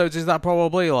many episodes is that?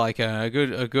 Probably like a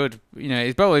good. You know,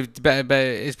 it's probably better.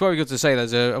 It's probably good to say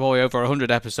there's probably over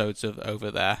 100 episodes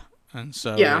over there. And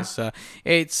so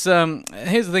it's here's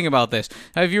the thing about this.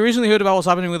 Have you recently heard about what's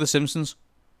happening with The Simpsons?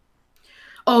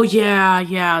 Oh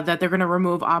yeah, that they're gonna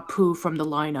remove Apu from the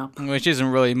lineup. Which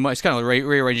isn't really much. It's kind of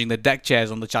rearranging the deck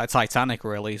chairs on the Titanic,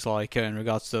 really. It's like in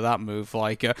regards to that move.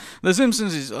 Like The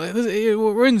Simpsons is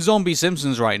we're in zombie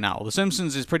Simpsons right now. The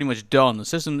Simpsons is pretty much done. The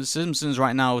Simpsons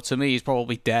right now, to me, is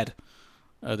probably dead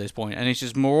at this point, and it's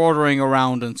just marauding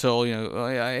around until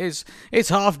it's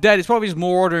half dead. It's probably just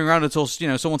marauding around until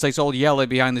someone takes old Yeller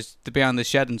behind the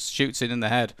shed and shoots it in the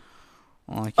head.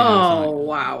 Like,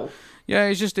 wow.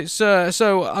 Yeah,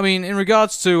 so I mean, in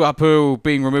regards to Apu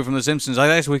being removed from The Simpsons, I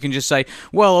guess we can just say,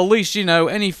 well, at least,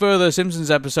 any further Simpsons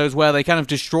episodes where they kind of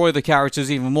destroy the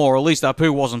characters even more, at least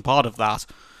Apu wasn't part of that.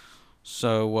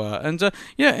 So,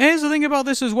 here's the thing about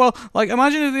this as well. Like,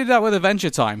 imagine if they did that with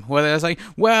Adventure Time, where they're saying,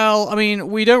 well, I mean,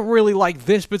 we don't really like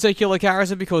this particular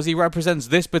character because he represents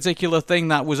this particular thing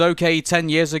that was okay 10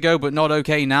 years ago, but not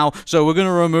okay now, so we're going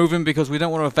to remove him because we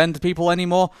don't want to offend people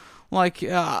anymore. Like,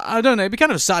 I don't know, it'd be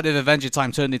kind of sad if Adventure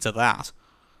Time turned into that.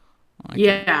 Like,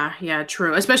 yeah,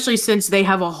 true. Especially since they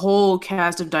have a whole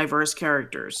cast of diverse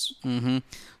characters. Mm-hmm.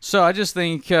 So I just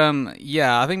think,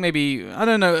 I think maybe, I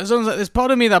don't know, there's part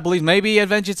of me that believes maybe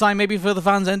Adventure Time, maybe for the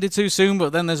fans, ended too soon,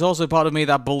 but then there's also part of me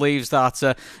that believes that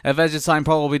Adventure Time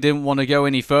probably didn't want to go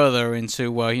any further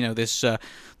into,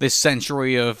 this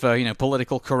century of,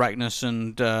 political correctness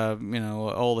and,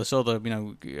 all this other,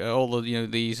 all the,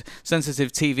 these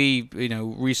sensitive TV,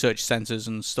 research centers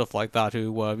and stuff like that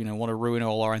who, want to ruin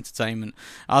all our entertainment.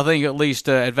 I think at least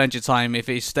Adventure Time, if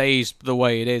it stays the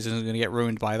way it is, isn't going to get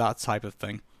ruined by that type of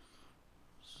thing.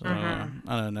 So, I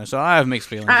don't know. So I have mixed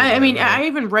feelings. I mean, I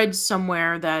even read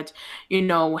somewhere that,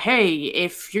 hey,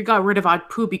 if you got rid of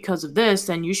Apu because of this,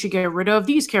 then you should get rid of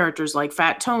these characters like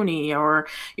Fat Tony, or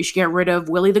you should get rid of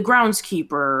Willie the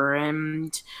Groundskeeper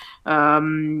and,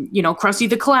 Krusty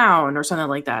the Clown or something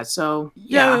like that. So,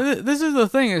 yeah. This is the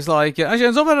thing. Is like, actually,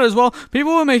 on top of that as well,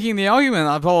 people were making the argument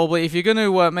that probably if you're going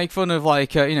to make fun of,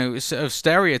 like, of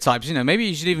stereotypes, maybe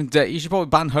you should probably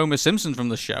ban Homer Simpson from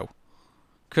the show.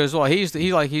 Because he's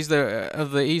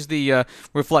the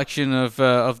reflection of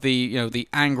the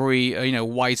angry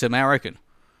white American,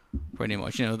 pretty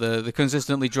much, the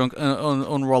consistently drunk,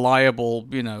 unreliable,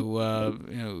 this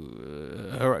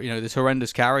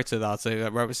horrendous character that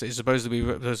is supposed to be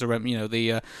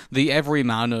the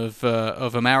everyman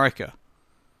of America.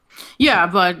 Yeah,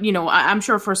 but, I'm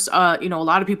sure for, a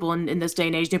lot of people in this day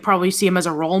and age, they probably see him as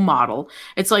a role model.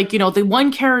 It's like, the one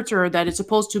character that is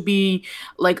supposed to be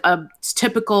like a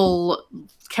typical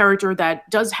character that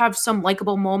does have some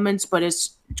likable moments, but is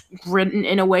written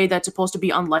in a way that's supposed to be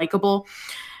unlikable.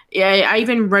 Yeah, I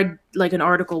even read like an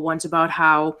article once about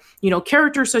how,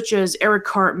 characters such as Eric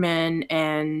Cartman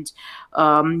and,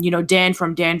 Dan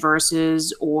from Dan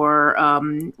Versus, or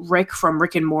Rick from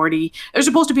Rick and Morty, they're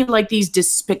supposed to be like these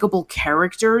despicable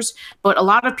characters, but a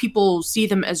lot of people see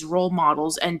them as role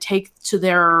models and take to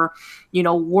their,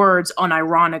 words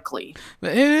unironically.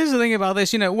 But here's the thing about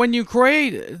this, when you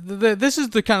create, this is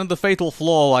the kind of the fatal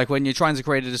flaw, like when you're trying to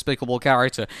create a despicable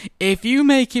character. If you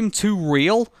make him too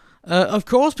real, of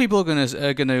course, people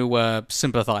are gonna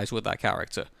sympathize with that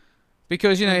character,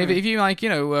 because if you like,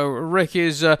 Rick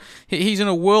is he's in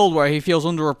a world where he feels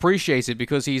underappreciated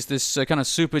because he's this kind of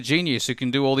super genius who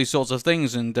can do all these sorts of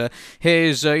things, and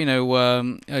here's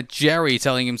Jerry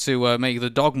telling him to make the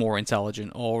dog more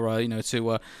intelligent, or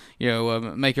to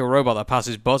make a robot that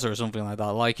passes butter or something like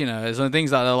that. Like some things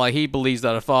that are like he believes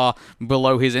that are far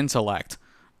below his intellect.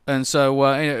 And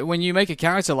so when you make a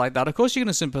character like that, of course you're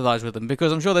going to sympathize with them,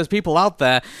 because I'm sure there's people out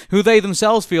there who they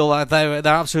themselves feel like they're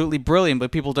absolutely brilliant,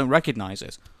 but people don't recognize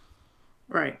it.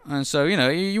 Right. And so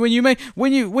the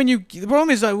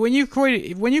problem is that when you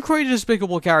create a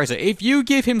despicable character, if you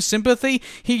give him sympathy,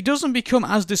 he doesn't become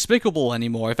as despicable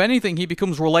anymore. If anything, he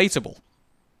becomes relatable.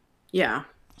 Yeah.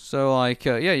 So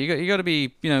you got to be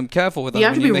careful with that. You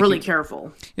have to be really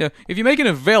careful. If you're making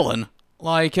a villain.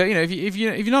 Like, if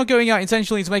you're not going out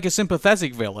intentionally to make a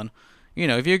sympathetic villain,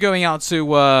 if you're going out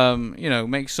to,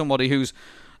 make somebody who's,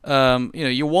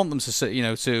 you want them to,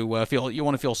 feel, you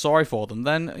want to feel sorry for them,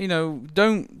 then,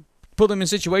 don't put them in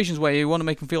situations where you want to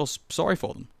make them feel sorry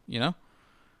for them,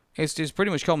 It's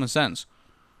pretty much common sense.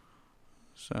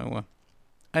 So,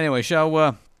 anyway,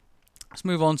 let's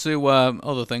move on to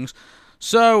other things.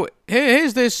 So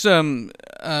here's this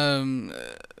I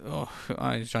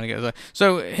was trying to get there.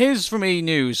 So here's from E!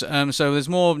 News. So there's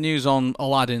more news on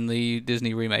Aladdin, the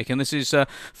Disney remake, and this is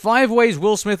 5 ways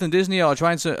Will Smith and Disney are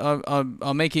trying to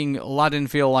are making Aladdin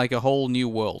feel like a whole new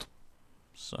world.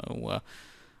 So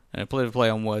a political play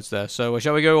on words there. So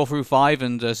shall we go all through 5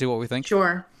 and see what we think?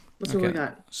 Sure. Let's see what we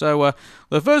got. So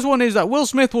the first one is that Will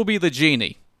Smith will be the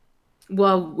genie.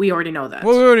 Well, we already know that.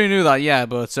 Well, we already knew that, yeah,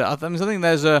 but I think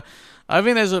there's a...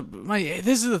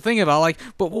 this is the thing about, like,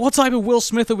 but what type of Will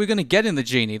Smith are we going to get in the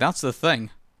genie? That's the thing.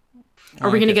 Are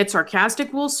we going to get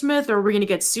sarcastic Will Smith, or are we going to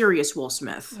get serious Will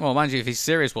Smith? Well, mind you, if he's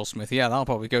serious Will Smith, yeah, that'll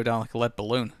probably go down like a lead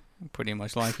balloon. Pretty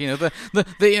much like, with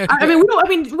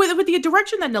the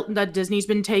direction that Disney's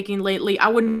been taking lately, I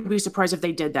wouldn't be surprised if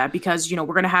they did that, because we're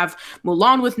gonna have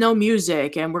Mulan with no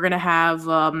music, and we're gonna have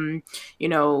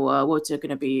what's it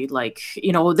gonna be like?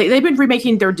 They've been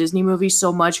remaking their Disney movies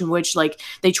so much in which like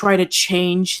they try to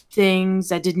change things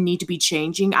that didn't need to be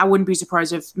changing. I wouldn't be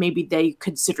surprised if maybe they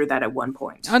consider that at one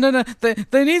point. I don't know.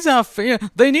 They need to have,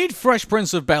 they need Fresh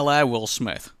Prince of Bel-Air Will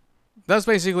Smith. That's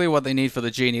basically what they need for the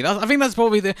genie. I think that's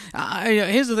probably the...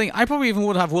 here's the thing. I probably even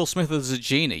would have Will Smith as a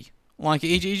genie. Like,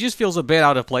 he just feels a bit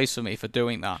out of place for me for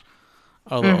doing that.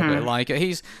 A little bit. Like,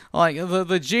 he's... Like,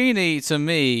 the genie, to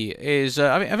me, is...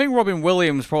 I think Robin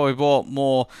Williams probably brought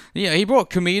more... he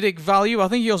brought comedic value. I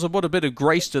think he also brought a bit of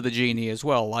grace to the genie as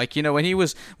well. Like, when he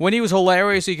was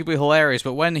hilarious, he could be hilarious.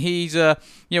 But when he's...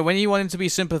 when you want him to be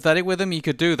sympathetic with him, he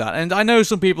could do that. And I know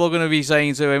some people are going to be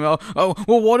saying to him, well,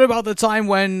 what about the time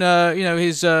when,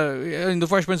 his... in The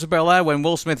Fresh Prince of Bel-Air, when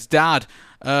Will Smith's dad...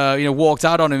 walked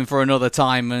out on him for another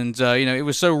time, and it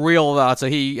was so real that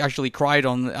he actually cried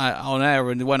on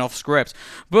air and went off script.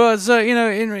 But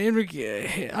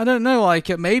I don't know, like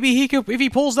maybe he could if he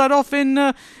pulls that off in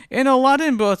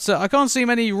Aladdin. But I can't see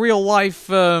many real life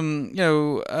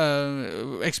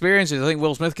experiences I think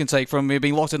Will Smith can take from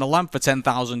being locked in a lamp for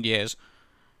 10,000 years.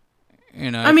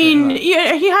 I mean,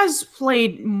 he has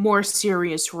played more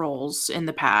serious roles in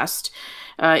the past.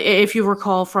 If you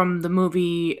recall from the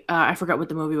movie, I forgot what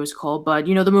the movie was called, but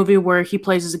the movie where he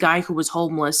plays as a guy who was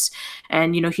homeless,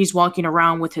 and he's walking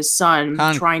around with his son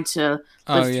trying to.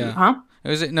 Huh?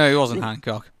 Was it? No, it wasn't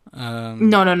Hancock.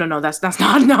 No. That's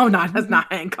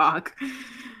not Hancock.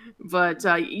 But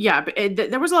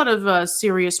there was a lot of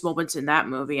serious moments in that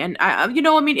movie, and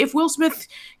if Will Smith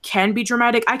can be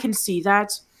dramatic, I can see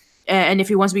that. And if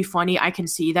he wants to be funny, I can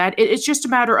see that. It's just a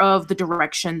matter of the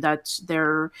direction that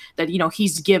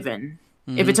he's given.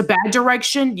 Mm-hmm. If it's a bad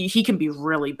direction, he can be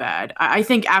really bad. I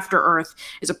think After Earth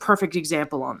is a perfect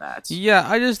example on that. Yeah,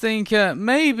 I just think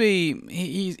maybe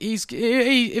he's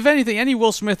if anything, any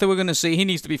Will Smith that we're going to see, he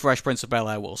needs to be Fresh Prince of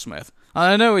Bel-Air Will Smith.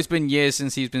 I know it's been years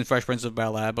since he's been Fresh Prince of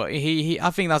Bel-Air, but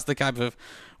I think that's the type of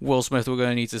Will Smith we're going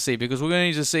to need to see, because we're going to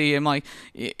need to see him I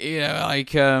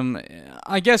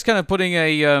guess kind of putting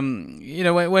a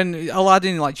when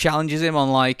Aladdin challenges him on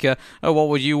what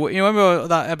would you remember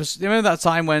that episode? Remember that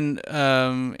time when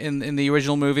in the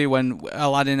original movie when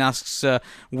Aladdin asks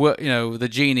the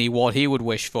genie what he would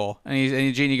wish for, and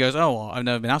the genie goes, I've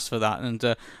never been asked for that, and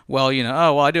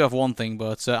I do have one thing,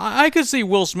 but I could see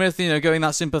Will Smith going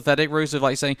that sympathetic route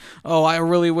of saying, I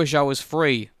really wish I was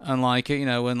free, and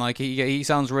he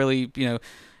sounds really,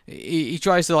 he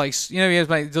tries to he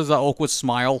does that awkward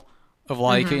smile of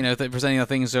presenting that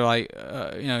things are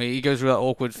he goes through that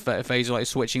awkward phase of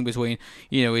switching between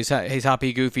his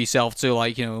happy goofy self to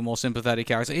a more sympathetic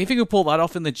character. If he could pull that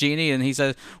off in the genie, and he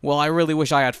says, well, I really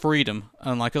wish I had freedom,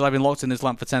 and because I've been locked in this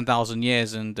lamp for 10,000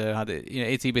 years and had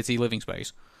itty bitty living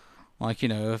space.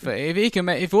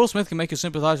 If Will Smith can make a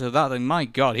sympathizer of that, then my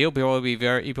God, he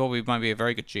probably might be a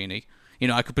very good genie.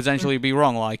 I could potentially be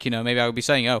wrong. Maybe I would be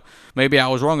saying, maybe I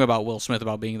was wrong about Will Smith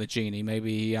about being the genie.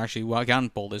 Maybe he actually can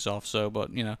pull this off. So,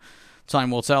 but time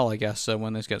will tell, I guess,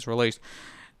 when this gets released.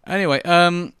 Anyway,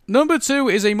 number 2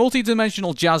 is a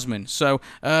multi-dimensional Jasmine. So,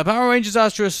 Power Rangers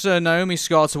actress Naomi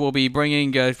Scott will be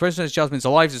bringing Princess Jasmine to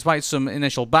life despite some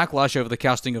initial backlash over the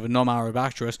casting of a non-Arab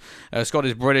actress. Scott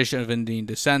is British and of Indian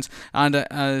descent, and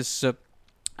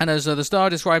as the star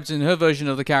described in her version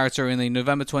of the character in the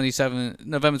November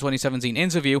 2017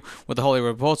 interview with the Hollywood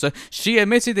Reporter, she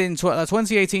admitted in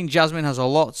 2018 Jasmine has a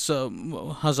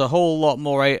whole lot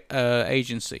more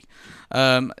agency.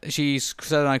 She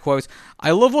said, and I quote,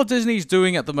 "I love what Disney's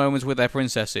doing at the moment with their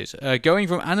princesses, going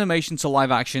from animation to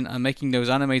live action and making those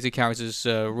animated characters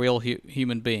real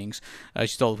human beings,"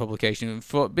 she told the publication.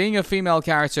 For being a female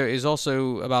character is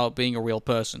also about being a real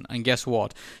person, and guess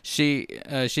what? She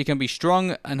can be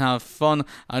strong and have fun,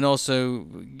 and also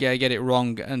get it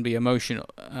wrong and be emotional.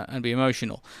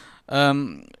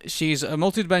 she's a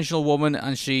multidimensional woman,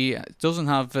 and she doesn't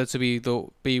have to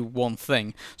be one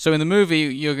thing. So in the movie,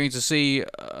 you're going to see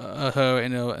her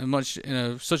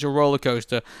in such a roller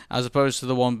coaster, as opposed to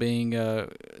the one being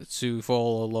to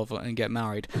fall in love and get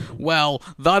married. Well,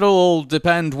 that'll all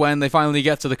depend when they finally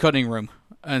get to the cutting room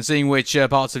and seeing which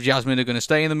parts of Jasmine are going to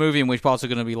stay in the movie and which parts are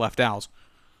going to be left out.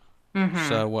 Mm-hmm.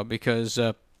 So because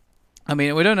we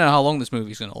don't know how long this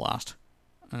movie's going to last.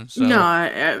 So, no,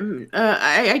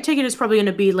 I take it it's probably going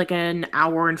to be like an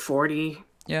hour and 40.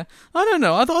 Yeah, I don't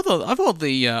know. I thought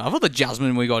the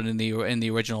Jasmine we got in the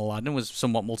original Aladdin was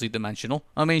somewhat multi-dimensional.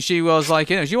 I mean, she was like,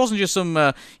 she wasn't just some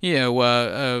loved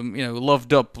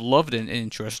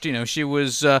interest. She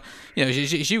was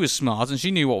she was smart and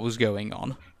she knew what was going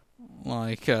on.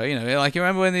 Like you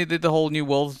remember when they did the whole New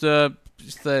World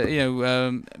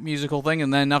musical thing,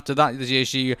 and then after that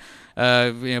she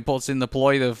puts in the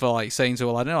ploy of saying to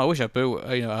Aladdin, I wish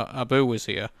Abu was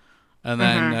here. And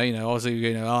then,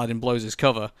 obviously, Aladdin blows his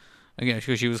cover, again,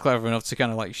 because she was clever enough to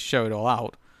kind of, show it all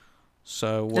out.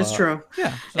 So that's true.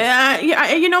 Yeah.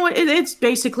 It's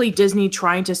basically Disney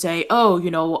trying to say,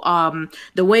 the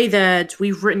way that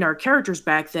we've written our characters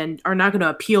back then are not going to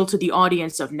appeal to the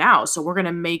audience of now, so we're going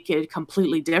to make it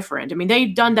completely different. I mean,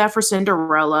 they've done that for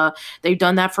Cinderella, they've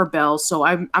done that for Belle, so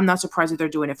I'm not surprised that they're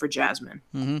doing it for Jasmine.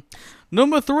 Mm-hmm.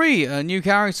 Number 3, new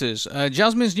characters.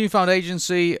 Jasmine's newfound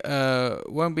agency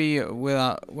won't be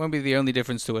the only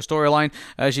difference to her storyline.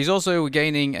 She's also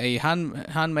gaining a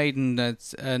handmaiden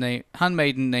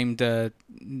named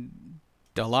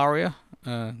Dahlia.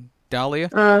 Dahlia.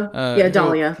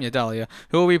 Dahlia,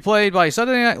 who will be played by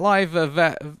Saturday Night Live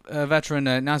veteran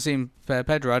Nazim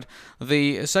Pedrad.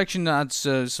 The section adds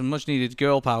some much-needed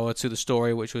girl power to the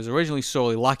story, which was originally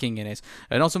sorely lacking in it.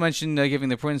 Not to mention giving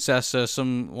the princess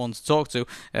someone to talk to,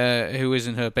 who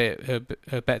isn't her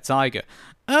pet tiger.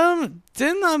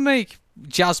 Didn't that make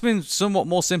Jasmine somewhat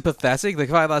more sympathetic? The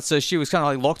fact that she was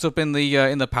kind of locked up in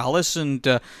the palace and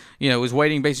was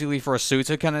waiting basically for a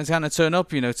suitor kind of turn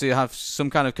up, to have some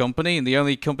kind of company, and the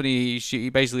only company she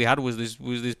basically had was this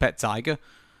pet tiger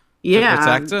to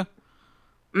protect her.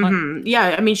 Mm-hmm.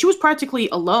 Yeah, I mean, she was practically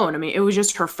alone. I mean, it was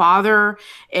just her father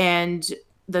and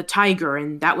the tiger,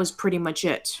 and that was pretty much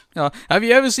it. Have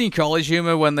you ever seen College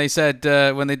Humor when they said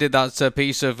when they did that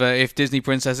piece of if Disney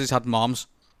princesses had moms?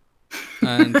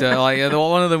 And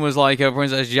one of them was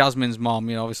Princess Jasmine's mom,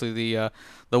 obviously the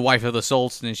wife of the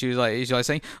Sultan, and she was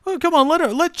saying, "Oh, come on,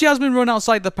 let Jasmine run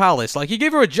outside the palace. You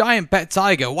give her a giant pet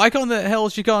tiger. Why can't the hell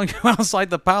she can't go outside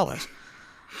the palace?"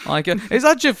 Is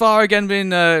that Jafar again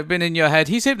been in your head?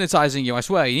 He's hypnotizing you. I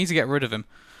swear, you need to get rid of him.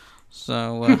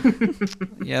 So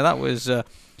yeah, that was.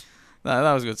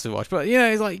 That was good to watch, but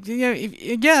I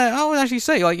would actually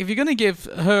say if you're gonna give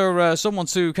her someone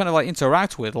to kind of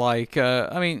interact with, I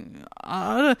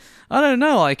don't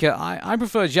know, I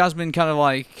prefer Jasmine kind of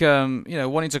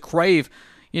wanting to crave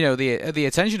the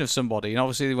attention of somebody, and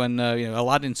obviously when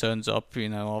Aladdin turns up,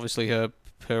 obviously her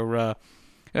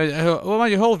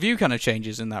whole view kind of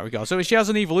changes in that regard. So she has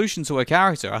an evolution to her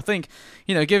character. I think,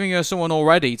 giving her someone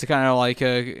already to kind of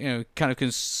kind of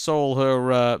console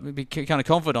her, be kind of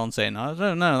confidant in. I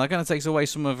don't know. That kind of takes away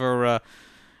some of her.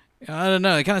 I don't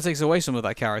know. It kind of takes away some of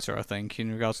that character, I think,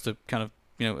 in regards to kind of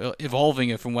evolving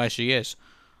her from where she is.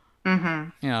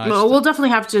 Mm-hmm. We'll definitely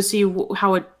have to see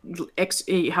how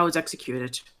it's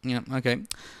executed. Yeah. Okay.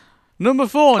 Number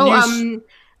 4.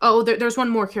 There's one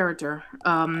more character.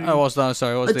 What's that?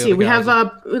 Sorry, what's let's the see.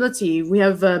 other We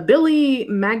have Billy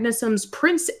Magnuson's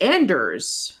Prince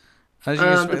Anders.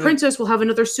 The princess will have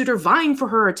another suitor vying for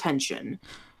her attention.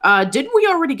 Didn't we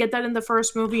already get that in the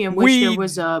first movie? In which there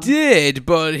was did,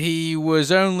 but he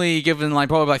was only given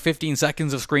probably 15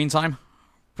 seconds of screen time.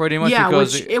 Pretty much, yeah,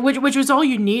 which was all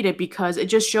you needed, because it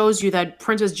just shows you that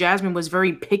Princess Jasmine was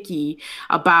very picky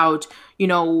about,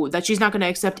 that she's not going to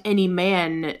accept any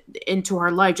man into her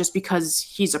life just because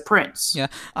he's a prince. Yeah,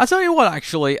 I'll tell you what,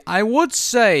 actually, I would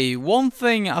say one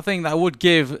thing I think that would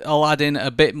give Aladdin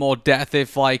a bit more depth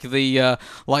if, the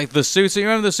suitor, you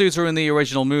remember the suitor in the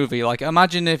original movie?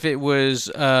 Imagine if it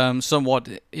was somewhat,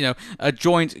 a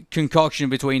joint concoction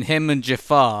between him and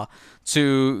Jafar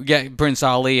to get Prince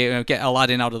Ali, get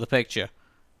Aladdin out of the picture.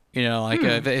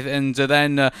 And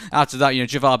then after that,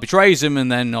 Jafar betrays him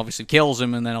and then obviously kills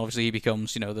him, and then obviously he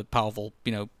becomes, the powerful,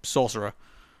 sorcerer,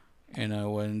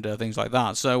 and things like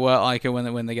that. So,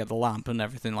 when they get the lamp and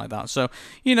everything like that. So,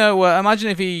 imagine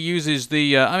if he uses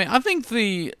the. I think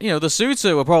the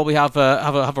suitor will probably have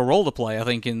a role to play. I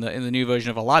think in the new version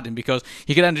of Aladdin, because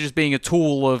he could end up just being a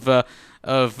tool of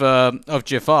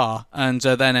Jafar, and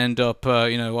then end up,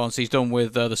 once he's done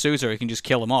with the suitor, he can just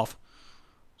kill him off.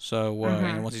 So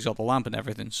once he's got the lamp and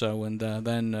everything. So and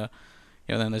then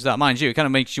there's that. Mind you, it kind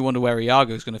of makes you wonder where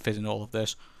Iago's going to fit in all of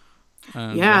this.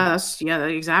 And,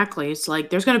 exactly. It's like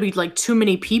there's going to be like too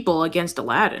many people against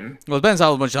Aladdin. Well, it depends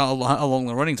how long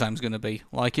the running time's going to be.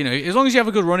 Like, as long as you have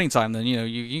a good running time, then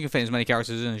you can fit as many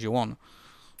characters in as you want.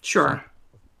 Sure. So.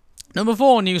 Number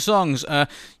 4, new songs.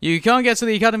 You can't get to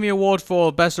the Academy Award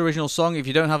for Best Original Song if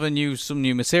you don't have some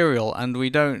new material, and we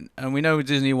know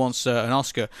Disney wants an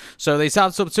Oscar. So they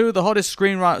tapped up 2 of the hottest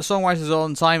songwriters of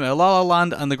all time, La La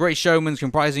Land and The Great Showman,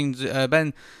 comprising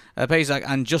Ben Paysack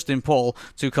and Justin Paul,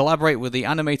 to collaborate with the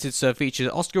animated feature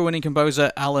Oscar-winning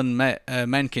composer Alan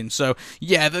Menken. So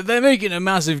yeah, they're making a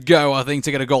massive go, I think,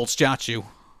 to get a gold statue.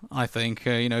 I think,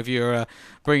 if you're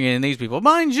bringing in these people.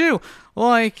 Mind you,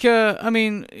 when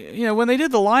they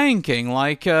did The Lion King,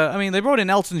 they brought in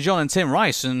Elton John and Tim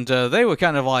Rice, and they were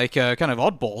kind of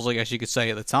oddballs, I guess you could say,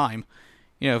 at the time,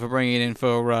 for bringing it in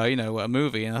for, a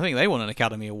movie. And I think they won an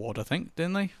Academy Award,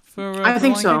 didn't they? I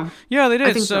think so. Yeah, they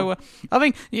did. So I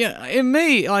think, in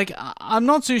me, I'm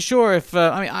not too sure if...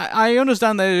 I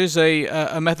understand there is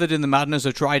a method in the madness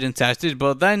of tried and tested,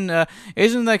 but then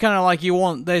isn't there kind of you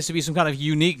want there to be some kind of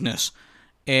uniqueness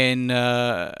in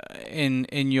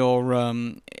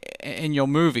your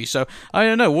movie? So I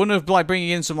don't know. Wouldn't have bringing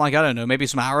in some maybe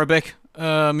some Arabic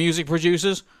music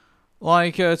producers.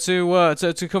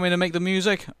 To come in and make the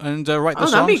music and write the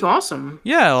songs. That'd be awesome.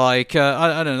 Yeah, I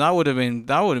don't know, that would have been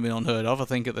unheard of, I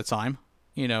think, at the time.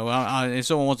 If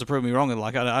someone wants to prove me wrong,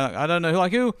 I don't know,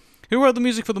 who wrote the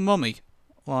music for The Mummy?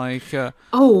 I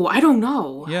don't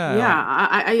know. Yeah.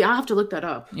 I'll have to look that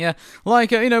up. Yeah,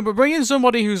 but bring in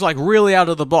somebody who's really out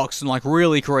of the box and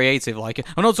really creative. I'm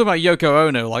not talking about Yoko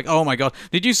Ono. Oh my god,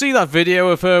 did you see that video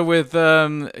of her with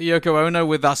Yoko Ono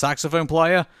with that saxophone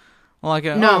player? No,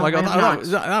 oh my god,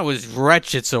 that was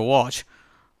wretched to watch.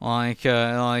 Oh my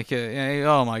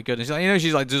goodness,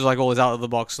 she's does all this out of the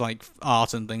box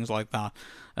art and things like that,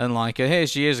 and here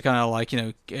she is kind of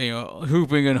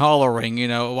hooping and hollering,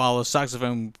 while the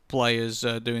saxophone player's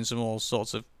doing some all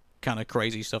sorts of kind of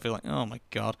crazy stuff. You're like, oh my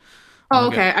god. Oh,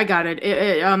 okay, I got it.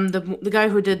 The guy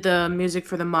who did the music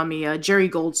for The Mummy, Jerry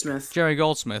Goldsmith.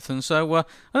 And so I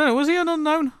don't know, was he an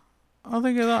unknown? I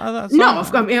think that's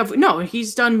no.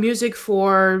 He's done music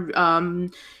for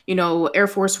Air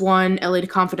Force One, LA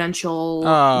Confidential,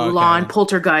 Mulan,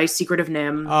 Poltergeist, Secret of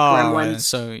NIMH,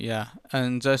 Gremlins.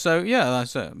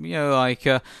 That's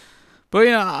it. But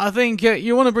I think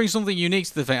you want to bring something unique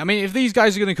to the thing. I mean, if these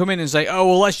guys are going to come in and say, "Oh,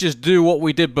 well, let's just do what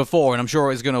we did before," and I'm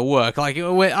sure it's going to work. I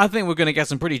think we're going to get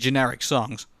some pretty generic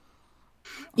songs.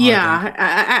 Yeah,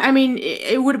 I mean,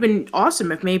 it would have been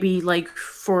awesome if maybe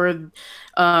for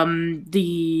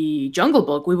the Jungle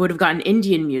Book we would have gotten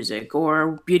Indian music,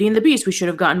 or Beauty and the Beast we should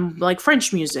have gotten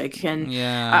French music. And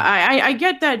I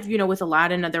get that with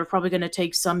Aladdin they're probably going to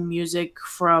take some music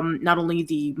from not only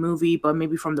the movie but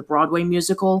maybe from the Broadway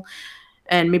musical,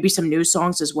 and maybe some new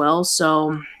songs as well.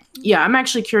 So yeah, I'm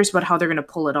actually curious about how they're going to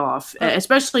pull it off,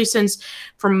 especially since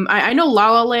I know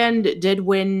La La Land did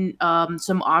win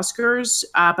some Oscars,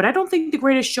 but I don't think The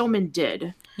Greatest Showman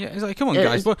did. Yeah, it's come on,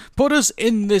 guys, put us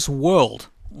in this world.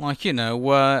 I'm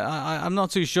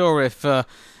not too sure if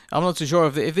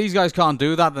if these guys can't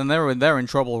do that, then they're in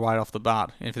trouble right off the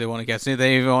bat. If they want to get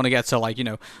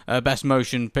to best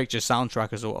motion picture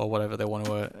soundtrack or whatever they want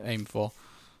to aim for.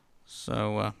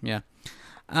 So yeah.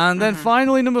 And then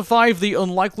finally, number 5, The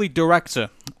Unlikely Director,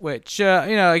 which,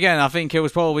 again, I think it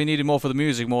was probably needed more for the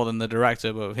music more than the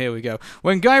director, but here we go.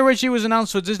 When Guy Ritchie was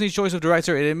announced for Disney's choice of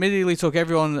director, it immediately took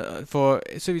everyone a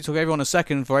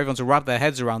second for everyone to wrap their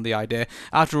heads around the idea.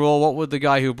 After all, what would the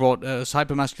guy who brought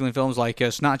hyper-masculine films like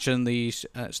Snatch and the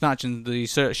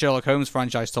Sherlock Holmes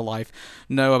franchise to life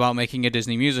know about making a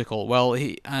Disney musical? Well,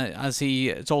 as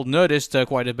he told Nerdist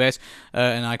quite a bit,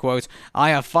 and I quote,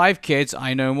 "I have 5 kids.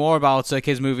 I know more about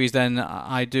kids' movies than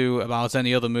I do about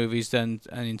any other movies, and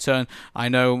in turn, I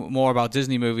know more about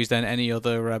Disney movies than any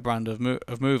other brand of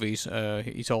movies."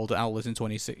 He told the outlet in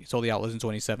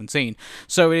 2017.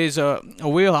 So it is a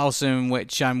wheelhouse in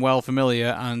which I'm well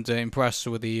familiar and impressed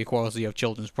with the quality of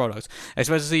children's products,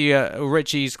 especially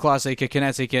Ritchie's classic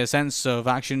kinetic sense of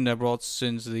action brought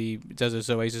into the desert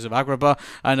oasis of Agrabah,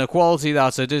 and a quality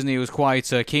that Disney was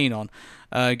quite keen on.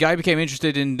 Guy became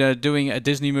interested in doing a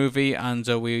Disney movie, and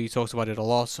we talked about it a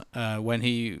lot. When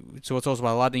he talked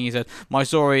about Aladdin, he said, "My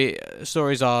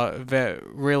stories are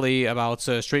really about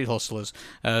street hustlers.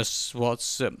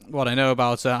 What I know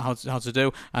about how to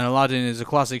do, and Aladdin is a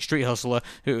classic street hustler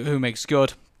who makes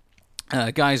good."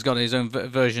 Guy's got his own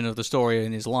version of the story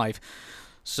in his life.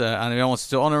 So, and he wanted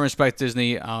to honor and respect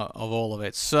Disney of all of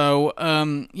it. So,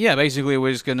 yeah, basically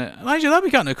we're just gonna... Actually, that'd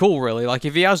be kind of cool, really. Like,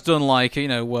 if he has done, like,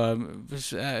 movies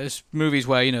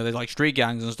where, there's, like, street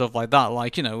gangs and stuff like that.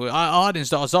 Like, Aladdin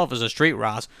starts off as a street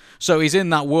rat, so he's in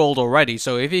that world already.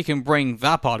 So if he can bring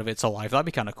that part of it to life, that'd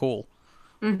be kind of cool.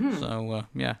 Mm-hmm. So,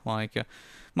 yeah, like...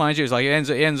 mind you, it's like, it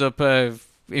ends up... if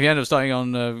you end up starting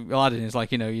on Aladdin, it's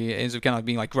like, it ends up kind of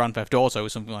being like Grand Theft Auto or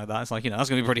something like that. It's like, that's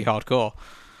going to be pretty hardcore.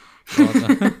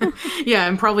 Yeah,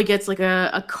 and probably gets like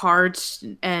a cart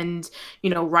and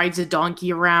rides a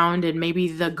donkey around, and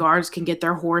maybe the guards can get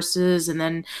their horses, and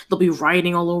then they'll be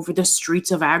riding all over the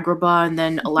streets of Agrabah, and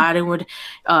then Aladdin would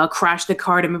crash the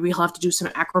cart, and maybe he'll have to do some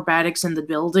acrobatics in the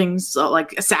buildings, so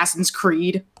like Assassin's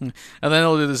Creed. And then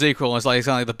they'll do the sequel. It's like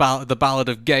the Ballad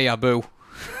of Gay Abu.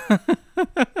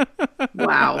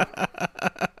 Wow.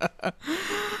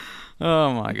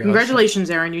 Oh my god.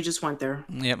 Congratulations, Aaron, you just went there.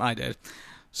 Yep, I did.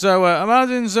 So,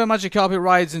 Aladdin's Magic Carpet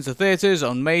rides into theaters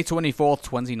on May 24th,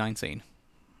 2019.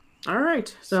 All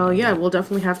right. So, yeah, we'll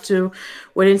definitely have to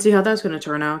wait and see how that's going to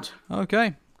turn out.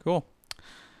 Okay, cool.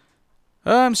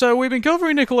 So we've been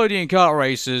covering Nickelodeon Kart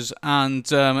Racers, and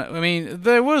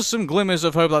there was some glimmers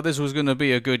of hope that this was going to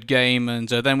be a good game, and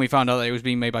then we found out that it was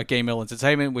being made by Game Mill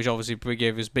Entertainment, which obviously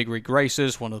gave us Big Rig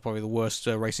Racers, one of probably the worst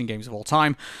racing games of all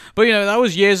time. But that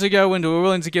was years ago, and we were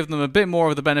willing to give them a bit more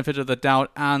of the benefit of the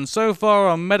doubt. And so far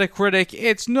on Metacritic,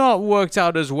 it's not worked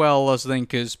out as well as I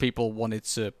think as people wanted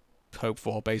to hope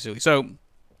for, basically. So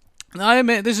I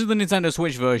admit this is the Nintendo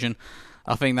Switch version.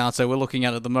 I think that's what we're looking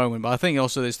at the moment, but I think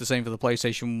also it's the same for the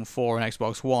PlayStation 4 and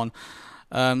Xbox One.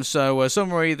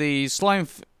 Summary: the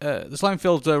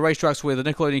slime-filled racetracks with the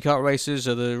Nickelodeon Kart Racers.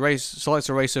 The race selects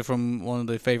a racer from one of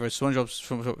the favorite SpongeBob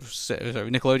from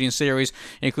Nickelodeon series,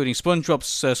 including SpongeBob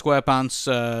SquarePants,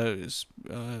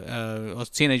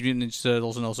 Teenage Mutant Ninja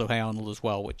Turtles, and also Hey Arnold as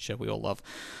well, which we all love.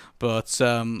 But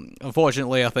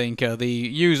unfortunately, I think the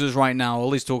users right now, at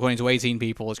least according to 18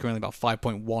 people, it's currently about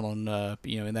 5.1 on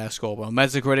in their score. But on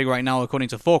Metacritic right now, according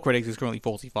to 4 critics, it's currently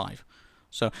 45.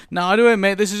 So now I do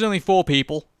admit this is only 4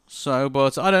 people. So,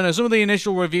 but I don't know. Some of the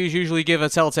initial reviews usually give a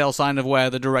telltale sign of where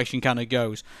the direction kind of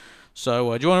goes.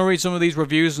 So, do you want to read some of these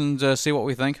reviews and see what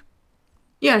we think?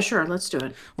 Yeah, sure. Let's do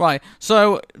it. Right.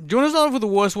 So, do you want to start off with the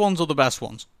worst ones or the best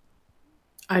ones?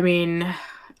 I mean,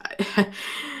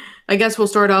 I guess we'll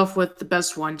start off with the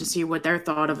best one to see what their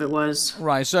thought of it was.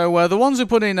 Right, so the ones who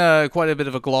put in quite a bit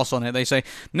of a gloss on it, they say,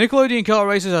 Nickelodeon Kart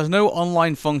Racers has no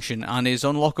online function, and its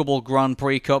unlockable Grand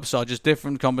Prix Cups are just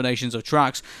different combinations of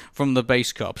tracks from the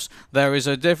base cups. There is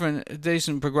a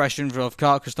decent progression of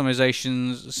kart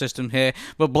customization system here,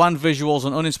 but bland visuals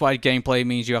and uninspired gameplay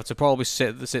means you have to probably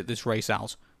sit this race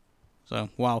out. So,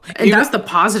 wow. And that's the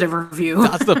positive review.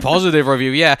 That's the positive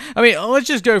review, yeah. I mean, let's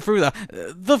just go through that.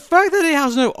 The fact that it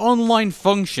has no online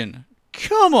function.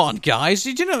 Come on, guys.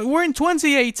 We're in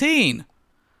 2018.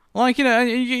 Like,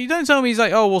 you don't tell me he's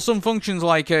like, oh, well, some functions,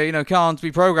 like, can't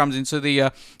be programmed into the,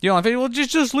 well,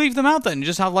 just leave them out then.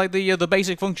 Just have, like, the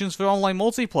basic functions for online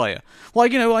multiplayer.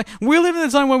 Like, we live in a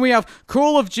time when we have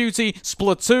Call of Duty,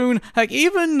 Splatoon, heck,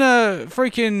 even, I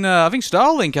think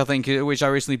Starlink, which I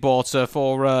recently bought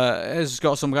has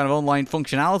got some kind of online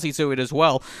functionality to it as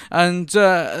well. And,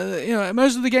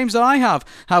 most of the games that I have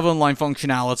online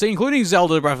functionality, including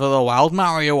Zelda Breath of the Wild,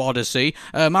 Mario Odyssey,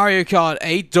 Mario Kart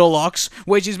 8 Deluxe,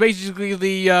 which is basically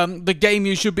the game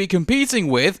you should be competing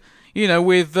with,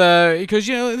 because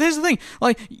here's the thing,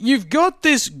 like, you've got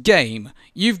this game,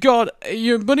 you're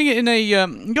putting it in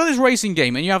you've got this racing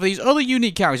game, and you have these other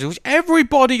unique characters which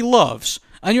everybody loves,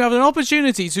 and you have an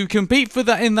opportunity to compete for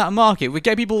that in that market. We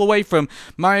get people away from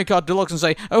Mario Kart Deluxe and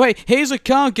say, oh hey, here's a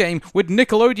car game with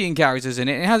Nickelodeon characters in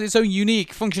it, and it has its own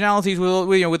unique functionalities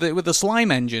with the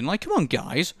slime engine. Like, come on,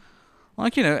 guys.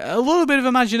 Like, a little bit of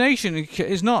imagination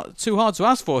is not too hard to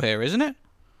ask for here, isn't it?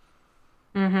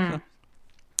 Mm-hmm.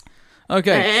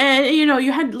 Okay. And,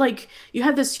 you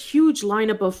had this huge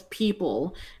lineup of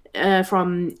people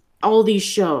from all these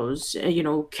shows,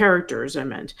 characters, I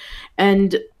meant.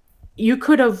 And you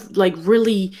could have,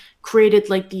 really created,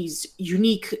 these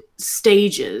unique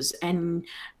stages and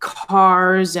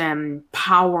cars and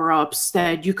power-ups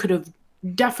that you could have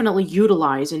definitely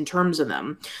utilize in terms of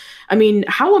them. I mean,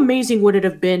 how amazing would it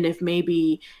have been if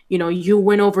maybe, you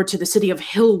went over to the city of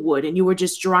Hillwood and you were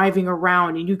just driving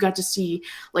around and you got to see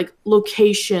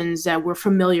locations that we're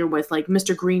familiar with, like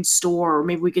Mr. Green's store, or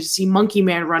maybe we get to see Monkey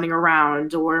Man running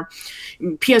around, or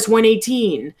PS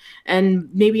 118. And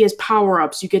maybe as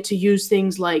power-ups, you get to use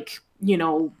things like,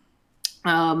 maybe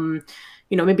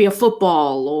a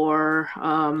football, or,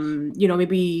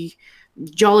 maybe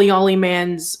Jolly Ollie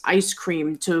Man's ice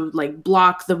cream to like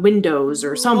block the windows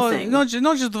or something. Well,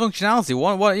 not just the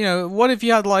functionality. What if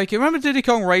you had like, remember Diddy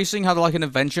Kong Racing had like an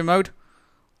adventure mode?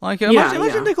 Like imagine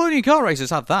Nickelodeon Kart Racers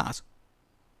had that.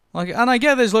 Like, and I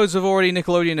get there's loads of already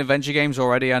Nickelodeon adventure games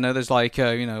already. I know there's like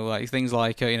like things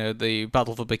like the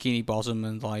Battle for Bikini Bottom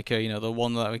and like the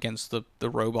one that against the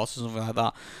robots or something like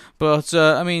that. But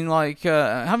I mean like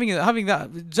having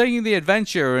that, taking the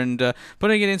adventure and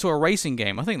putting it into a racing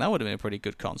game, I think that would have been a pretty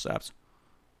good concept.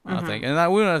 I think, and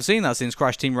we wouldn't have seen that since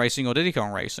Crash Team Racing or Diddy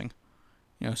Kong Racing.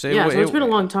 So it's been a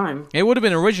long time. It would have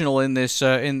been original in this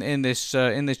in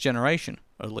this generation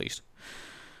at least.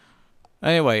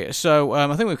 Anyway, so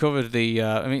I think we covered the.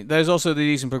 I mean, there's also the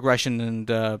decent progression and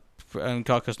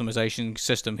car customization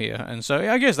system here, and so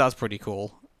I guess that's pretty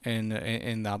cool in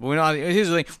that. But here's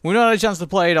the thing: we've not had a chance to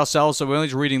play it ourselves, so we're only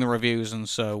just reading the reviews, and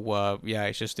so so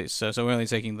we're only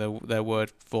taking their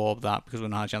word for that because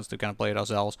we've not had a chance to kind of play it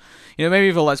ourselves. Maybe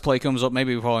if a Let's Play comes up,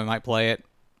 maybe we probably might play it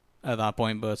at that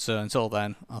point, but until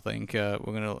then, I think we're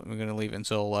gonna leave it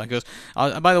until because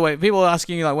by the way, people are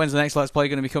asking like when's the next Let's Play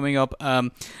going to be coming up.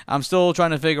 I'm still trying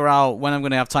to figure out when I'm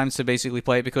going to have time to basically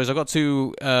play it because I've got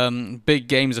two big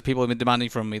games that people have been demanding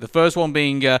from me. The first one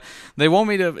being they want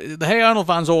me to, the Hey Arnold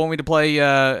fans all want me to play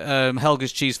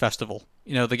Helga's Cheese Festival.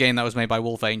 The game that was made by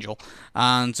Wolf Angel,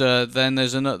 and then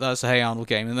there's that's a Hey Arnold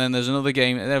game, and then there's another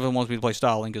game. Everyone wants me to play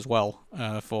Starlink as well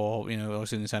for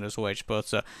obviously Nintendo Switch,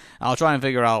 but I'll try and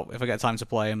figure out if I get time to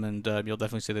play them, and you'll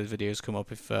definitely see those videos come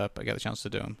up if I get the chance to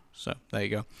do them. So there you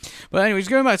go. But anyways,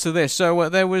 going back to this, so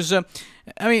there was, I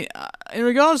mean, in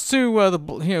regards to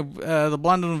the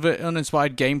bland,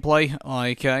 uninspired gameplay,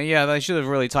 like they should have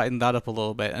really tightened that up a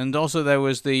little bit, and also there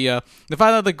was the fact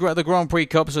that the Grand Prix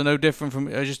Cups are no different from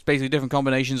just basically different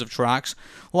combinations of tracks.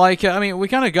 Like I mean, we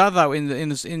kind of got that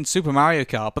in Super Mario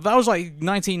Kart, but that was like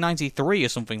 1993 or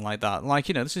something like that. Like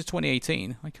this is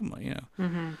 2018. Like come on,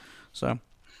 Mm-hmm. So.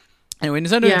 Anyway,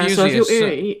 Nintendo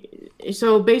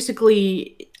so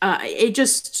basically, it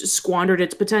just squandered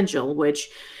its potential, which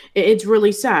it's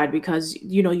really sad because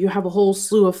you have a whole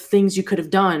slew of things you could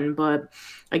have done, but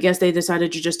I guess they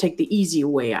decided to just take the easy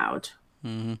way out.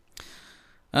 Mm-hmm.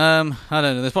 I don't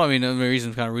know. There's probably no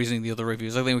reason for kind of reasoning the other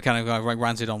reviews. I think we kind of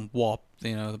ranted on what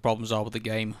the problems are with the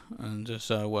game, and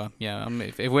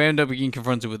if we end up being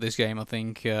confronted with this game, I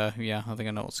think I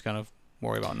know what to kind of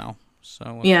worry about now.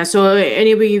 So so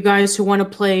any of you guys who want to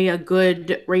play a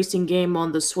good racing game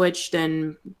on the Switch,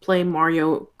 then play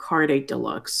Mario Kart 8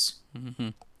 Deluxe. Mm-hmm.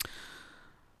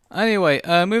 Anyway,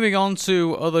 moving on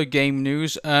to other game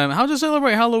news. How to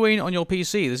celebrate Halloween on your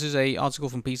PC? This is an article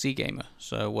from PC Gamer.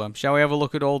 So shall we have a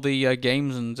look at all the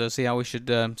games and see how we should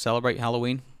celebrate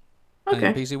Halloween in the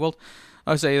PC world?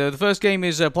 I'll say the first game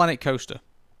is Planet Coaster.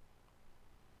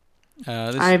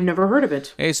 I've never heard of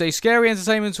it. It's a scary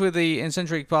entertainment with the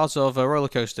eccentric parts of roller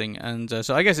coasting, and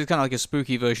so I guess it's kind of like a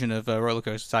spooky version of Roller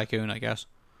Coaster Tycoon, I guess.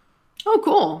 Oh,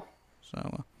 cool.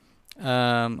 So,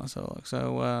 let's have a look.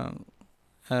 So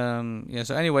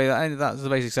anyway, that's the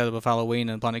basic setup of Halloween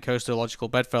and Planet Coaster, logical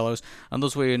bedfellows, and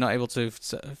thus we are not able to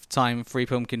time Free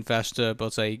Pumpkin Fest,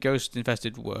 but a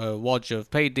ghost-infested wodge of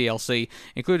paid DLC,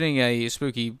 including a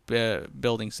spooky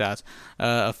building set,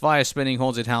 a fire-spinning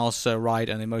haunted house ride,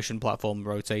 and a motion platform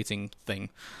rotating thing.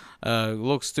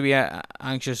 Looks to be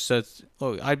anxious.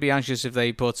 I'd be anxious if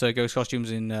they put ghost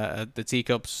costumes in the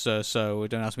teacups, so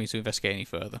don't ask me to investigate any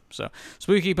further. So,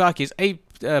 Spooky Pack is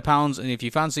 £8, and if you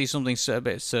fancy something a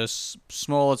bit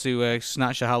smaller to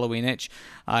snatch a Halloween itch,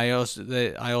 I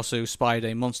also spied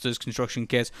a Monsters construction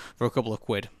kit for a couple of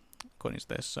quid, according to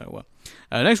this. So,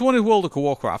 next one is World of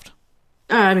Warcraft.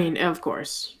 I mean, of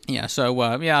course. Yeah, so,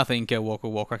 I think World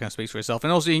of Warcraft kind of speaks for itself.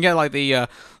 And also, you can get, like,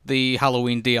 the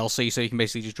Halloween DLC, so you can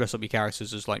basically just dress up your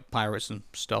characters as, like, pirates and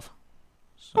stuff.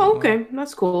 So, okay.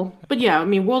 That's cool. But yeah, I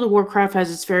mean, World of Warcraft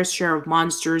has its fair share of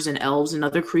monsters and elves and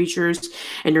other creatures,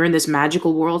 and they're in this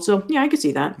magical world, so, yeah, I can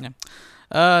see that.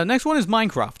 Yeah. Next one is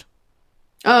Minecraft.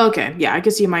 Oh, okay. Yeah, I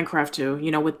could see Minecraft,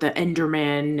 too. With the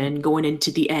Enderman and going into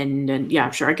the end, and,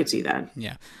 yeah, sure, I could see that.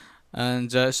 Yeah.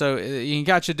 And so you can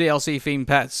catch your DLC-themed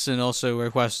pets and also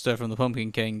requests from the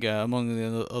Pumpkin King, among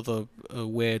the other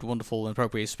weird, wonderful, and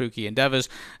appropriate spooky endeavors.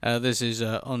 This is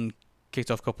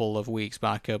kicked off a couple of weeks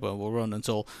back, but will run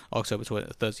until October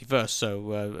 31st. So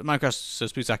Minecraft's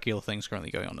spectacular things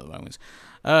currently going on at the moment.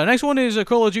 Next one is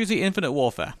Call of Duty Infinite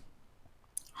Warfare.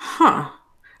 Huh.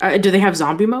 Do they have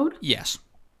zombie mode? Yes.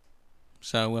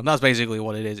 So that's basically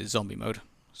what it is. It's zombie mode.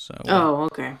 So.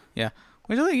 Okay. Yeah.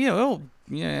 Which I think,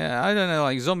 I don't know,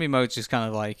 like, zombie mode just kind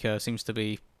of, like, seems to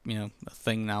be, a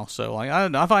thing now, so, like, I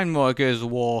don't know, I find more Gears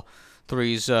of War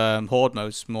 3's Horde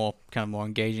mode's more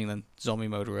engaging than zombie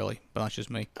mode, really. But that's just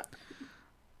me.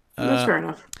 That's fair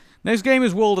enough. Next game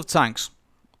is World of Tanks.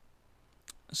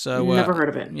 So Never heard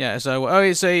of it. Yeah, so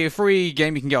it's a free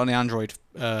game you can get on the Android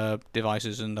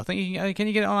devices, and I think can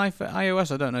you get it on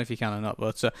iOS? I don't know if you can or not,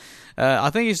 but I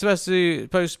think it's best to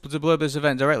blurb this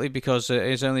event directly because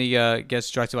it only gets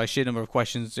distracted by a sheer number of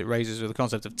questions it raises with the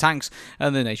concept of tanks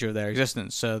and the nature of their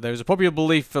existence. There's a popular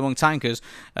belief among tankers.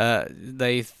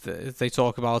 They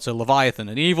talk about Leviathan,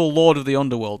 an evil lord of the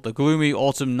underworld, the gloomy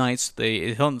autumn nights.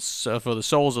 It hunts for the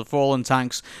souls of fallen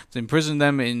tanks to imprison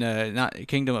them in a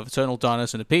kingdom of eternal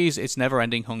darkness and appease its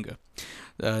never-ending hunger.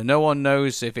 No one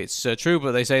knows if it's true,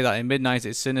 but they say that in midnight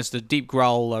its sinister deep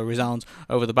growl resounds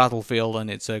over the battlefield,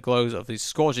 and it glows of this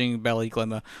scorching belly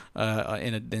glimmer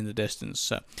in the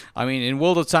distance. In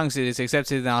World of Tanks, it is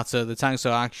accepted that the tanks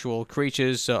are actual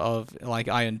creatures like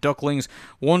iron ducklings,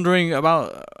 wandering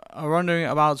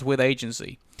about with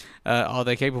agency. Are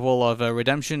they capable of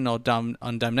redemption or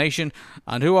damnation?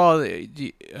 And who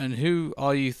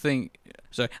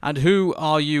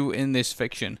are you in this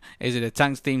fiction? Is it a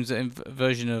tanks-themed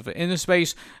version of Inner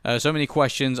Space? So many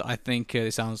questions. I think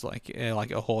it sounds like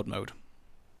a Horde mode.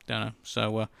 Don't know.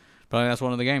 So probably that's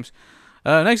one of the games.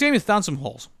 Next game is Phantom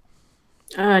Halls.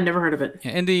 Never heard of it.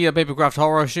 Indie papercraft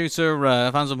horror shooter.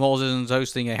 Phantom Halls isn't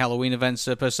hosting a Halloween event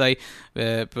per se,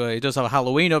 but it does have a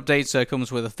Halloween update.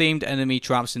 Comes with a themed enemy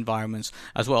traps environments,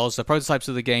 as well as the prototypes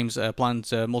of the game's planned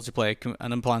multiplayer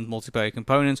and unplanned multiplayer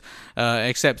components,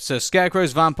 except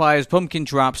scarecrows, vampires, pumpkin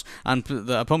traps, and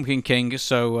a pumpkin king.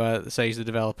 So says the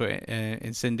developer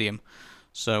Incendium.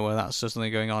 So that's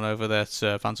something going on over there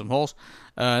at Phantom Halls.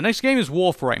 Next game is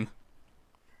Warframe.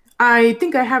 I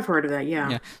think I have heard of that,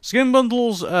 yeah. Skin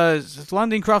bundles,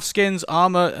 landing craft skins,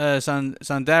 armor,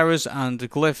 sandaras, and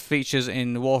glyph features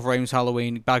in Warframe's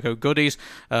Halloween bag of goodies,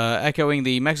 echoing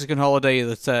the Mexican holiday of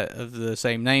the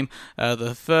same name.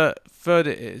 The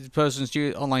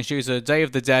third-person online shooter Day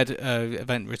of the Dead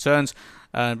event returns,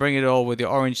 and bring it all with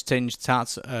your orange-tinged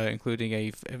tat, including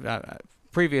a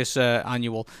previous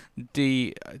annual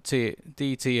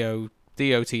DOTD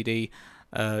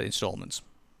installments.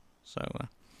 So...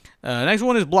 next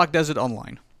one is Black Desert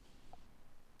Online.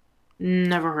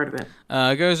 Never heard of it.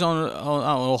 It goes on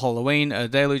all Halloween. A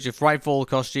deluge of frightful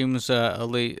costumes, at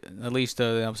least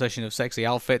the obsession of sexy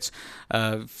outfits,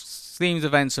 themed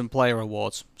events, and player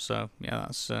awards. So, yeah,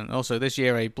 that's... also, this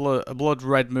year, a blood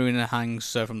red moon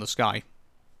hangs from the sky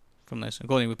from this,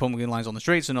 according with pumpkin lines on the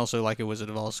streets, and also like a Wizard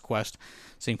of Oz quest,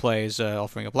 seeing players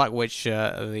offering a black witch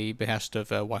at the behest of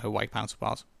her white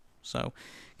counterpart. So...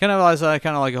 kind of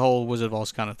like a whole Wizard of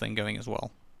Oz kind of thing going as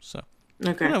well. So,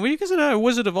 okay. Would you consider a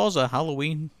Wizard of Oz a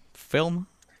Halloween film?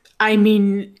 I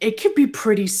mean, it could be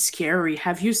pretty scary.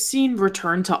 Have you seen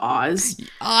Return to Oz?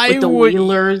 With the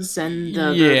Wheelers and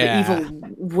the evil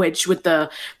witch with the...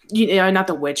 not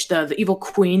the witch, the evil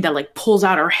queen that like pulls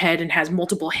out her head and has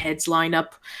multiple heads line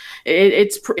up.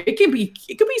 It could be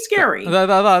scary. Return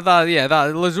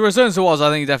to Oz, I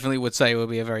think definitely would say it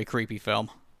would be a very creepy film.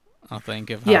 I think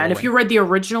of Halloween. And if you read the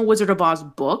original Wizard of Oz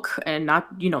book and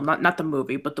not the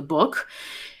movie, but the book,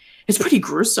 it's pretty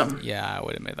gruesome. Yeah, I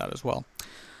would admit that as well.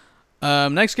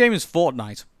 Next game is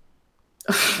Fortnite.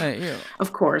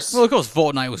 Of course. Well, of course,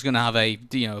 Fortnite was going to have a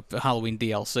Halloween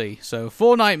DLC. So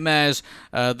Fortnite Mares,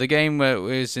 the game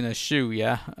is in a shoe.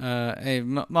 It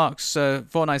marks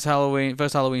Fortnite's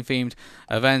first Halloween themed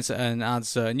event and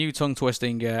adds a new tongue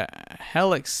twisting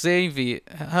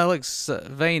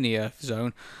Helixvania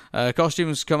zone.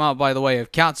 Costumes come out by the way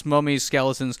of cats, mummies,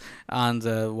 skeletons, and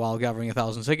while gathering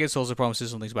 1,000 tickets, also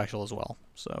promises something special as well.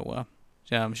 So.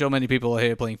 Yeah, I'm sure many people are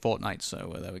here playing Fortnite,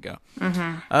 so there we go.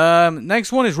 Mm-hmm.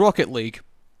 Next one is Rocket League.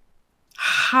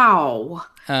 How?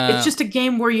 It's just a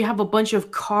game where you have a bunch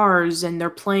of cars and they're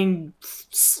playing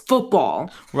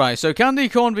football. Right, so candy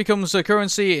corn becomes a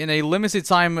currency in a limited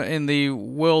time in the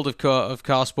world of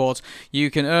car sports.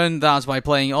 You can earn that by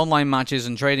playing online matches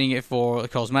and trading it for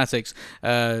cosmetics.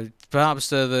 Perhaps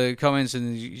the comments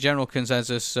and the general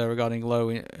consensus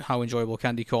regarding how enjoyable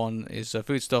candy corn is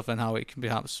foodstuff and how it can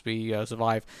perhaps be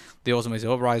survive the automated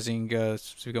uprising to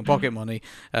become pocket money.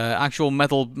 Actual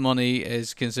metal money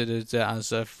is considered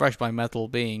as fresh by metal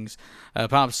beings.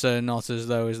 Perhaps not as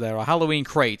though as there are Halloween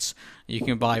crates you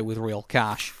can buy with real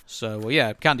cash. So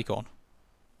candy corn.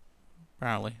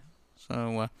 Apparently.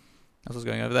 So that's what's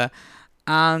going over there.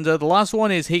 And the last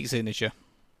one is heat signature.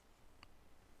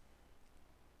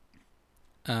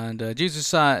 And due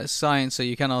to science,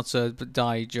 you cannot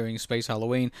die during Space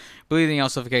Halloween, bleeding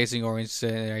out, suffocating, or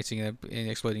incinerating in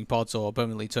exploding pods, or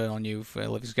permanently turn on you for a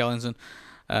living skeleton.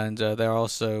 And there are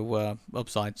also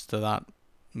upsides to that.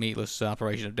 meatless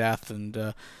apparition of death, and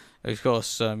of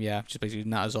course, just basically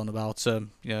natters on about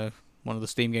one of the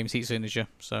Steam games' heat signature.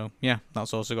 So yeah,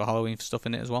 that's also got Halloween stuff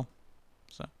in it as well.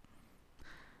 So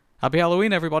happy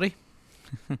Halloween, everybody.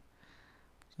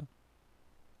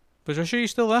 Patricia, you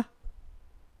still there?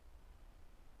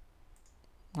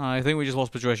 I think we just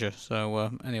lost Patricia.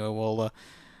 So anyway,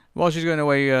 while she's going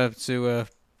away to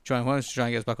try and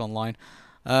get us back online,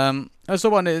 let's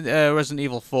talk about Resident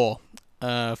Evil 4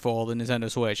 for the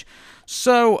Nintendo Switch.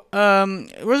 So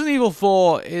Resident Evil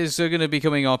 4 is going to be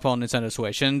coming up on Nintendo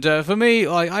Switch, and for me,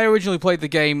 I originally played the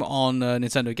game on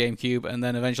Nintendo GameCube, and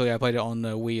then eventually I played it on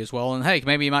Wii as well. And hey,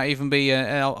 maybe it might even be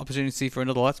an opportunity for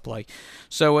another Let's Play.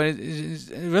 So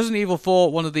Resident Evil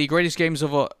 4, one of the greatest games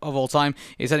of all time,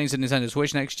 is heading to Nintendo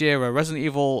Switch next year. Resident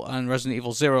Evil and Resident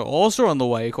Evil 0 also on the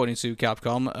way, according to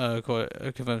Capcom,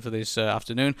 confirmed for this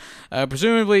afternoon.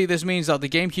 Presumably, this means that the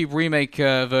GameCube remake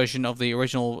version of the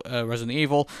original Resident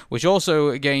Evil, which also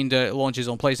gained launches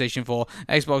on PlayStation 4,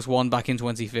 Xbox One back in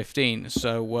 2015.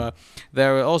 So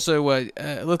there are also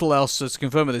little else to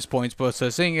confirm at this point, but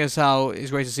seeing as how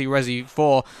it's great to see Resi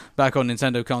 4 back on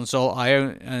Nintendo console,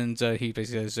 he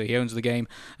basically says he owns the game.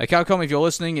 Capcom, if you're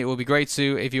listening, it would be great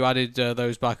if you added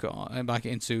those back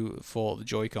into for the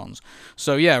Joy-Cons.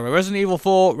 So yeah, Resident Evil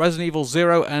 4, Resident Evil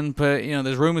 0, and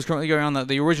there's rumors currently going on that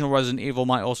the original Resident Evil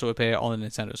might also appear on the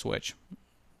Nintendo Switch.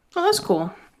 Oh, that's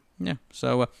cool. Yeah,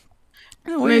 so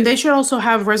I mean, they should also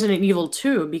have Resident Evil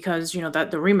 2 because,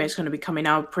 that the remake's going to be coming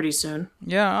out pretty soon.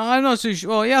 Yeah, I'm not too sure.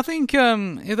 Well, yeah, I think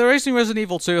if they're releasing Resident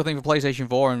Evil 2, I think for PlayStation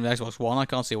 4 and Xbox One, I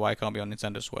can't see why it can't be on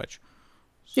Nintendo Switch.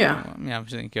 So, yeah. I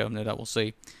think that we'll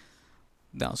see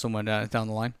that somewhere down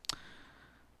the line.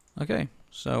 Okay.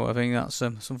 So I think that's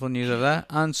some fun news over there.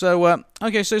 And so,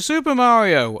 so Super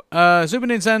Mario, Super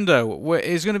Nintendo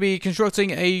is going to be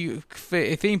constructing a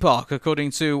theme park,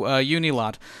 according to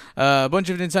Unilad. A bunch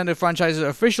of Nintendo franchises are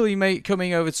officially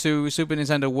coming over to Super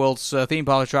Nintendo World's theme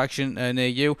park attraction near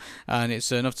you, and it's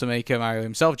enough to make Mario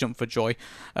himself jump for joy.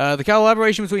 The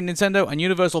collaboration between Nintendo and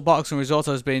Universal Parks and Resorts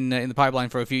has been in the pipeline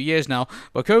for a few years now,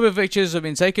 but COVID pictures have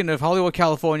been taken of Hollywood,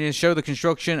 California, to show the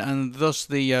construction and thus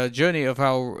the journey of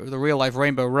how the real-life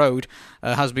Rainbow Road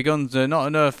has begun. Not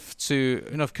enough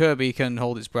Kirby can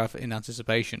hold its breath in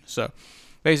anticipation. So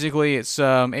basically, it's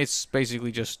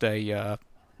basically just a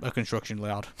construction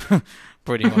layout,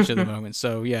 pretty much at the moment.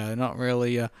 So yeah, not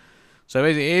really. So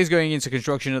basically, it is going into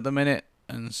construction at the minute,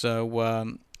 and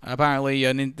so apparently,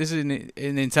 this is in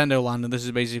Nintendo Land, and this is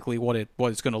basically what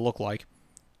it's going to look like.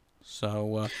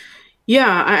 So.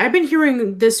 Yeah, I've been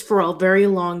hearing this for a very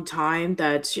long time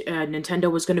that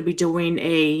Nintendo was going to be doing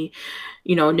a,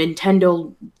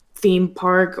 Nintendo theme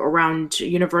park around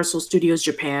Universal Studios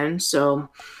Japan. So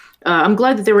I'm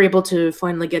glad that they were able to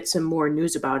finally get some more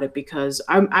news about it because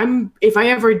I'm if I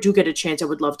ever do get a chance, I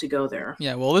would love to go there.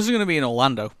 Yeah, well, this is going to be in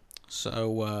Orlando.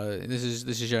 So this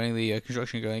is showing the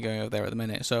construction going over there at the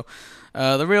minute. So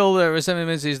the real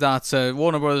resentment is that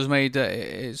Warner Brothers made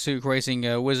to creating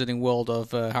a Wizarding World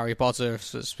of Harry Potter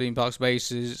theme park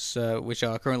spaces, which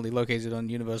are currently located on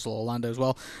Universal Orlando as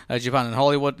well, Japan and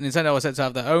Hollywood. Nintendo are set to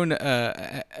have their own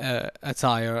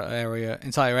entire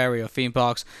area of theme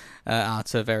parks at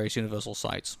various Universal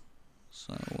sites.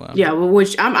 So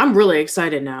which I'm really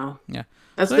excited now. Yeah,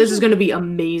 this is going to be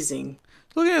amazing.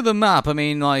 Looking at the map,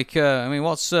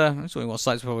 what's what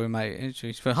sites probably might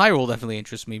interest? Hyrule definitely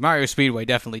interests me. Mario Speedway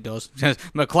definitely does.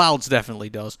 McCloud's definitely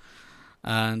does,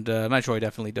 and Metroid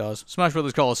definitely does. Smash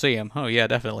Brothers Coliseum, oh yeah,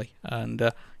 definitely. And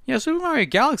Super Mario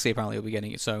Galaxy apparently will be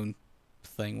getting its own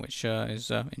thing, which is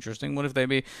interesting. What if they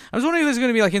be? I was wondering if there's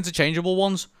going to be interchangeable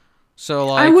ones. So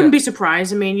I wouldn't be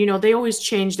surprised. I mean, they always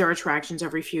change their attractions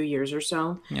every few years or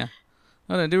so. Yeah.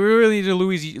 I don't know, do we really need a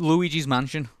Luigi's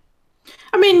Mansion?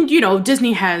 I mean,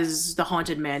 Disney has the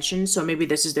Haunted Mansion, so maybe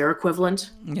this is their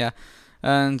equivalent. Yeah.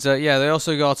 And, they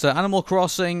also got Animal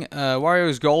Crossing,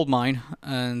 Wario's Gold Mine,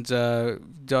 and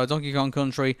Donkey Kong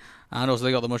Country, and also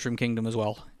they got the Mushroom Kingdom as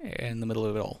well, in the middle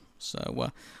of it all.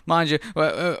 So, mind you,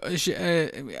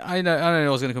 I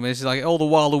know what's going to come in. This is like all the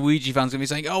Waluigi fans going to be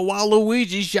saying, oh,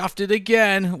 Waluigi shafted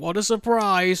again. What a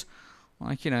surprise.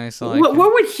 It's like...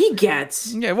 What would he get?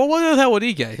 Yeah, well, what the hell would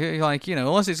he get?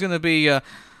 Unless it's going to be...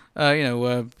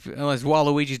 unless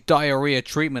Waluigi's diarrhea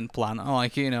treatment plan, I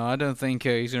don't think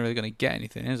he's really going to get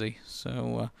anything, is he?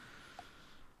 So,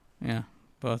 yeah,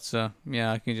 but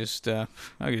I can just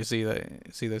see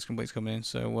those complaints coming in.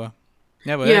 So,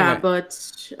 anyway. But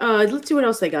let's see what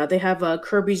else they got. They have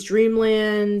Kirby's Dream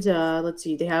Land. Let's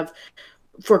see, they have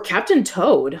for Captain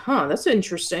Toad. Huh, that's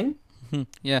interesting.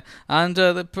 Yeah, and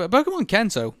the Pokemon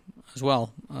Kanto. as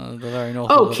well. The very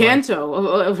north. Oh, of the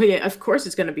Kanto. Yeah, of course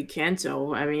it's going to be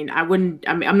Kanto. I mean,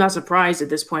 I'm not surprised at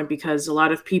this point because a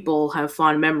lot of people have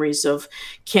fond memories of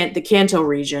the Kanto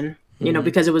region,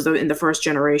 because it was in the first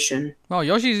generation. Well,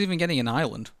 Yoshi's even getting an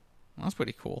island. That's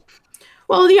pretty cool.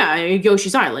 Well, yeah,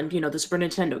 Yoshi's Island, the Super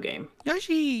Nintendo game.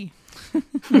 Yoshi!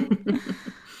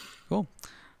 Cool.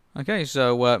 Okay,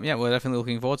 so, yeah, we're definitely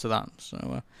looking forward to that.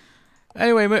 So,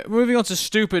 anyway, moving on to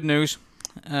stupid news.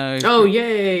 Oh,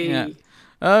 yay! Yeah.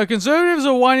 Conservatives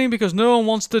are whining because no one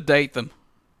wants to date them.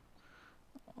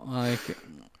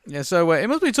 Yeah, so it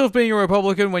must be tough being a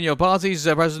Republican when your party's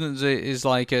president is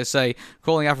say,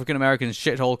 calling African nations,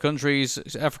 shithole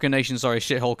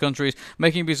countries,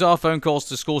 making bizarre phone calls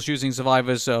to school shooting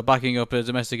survivors, backing up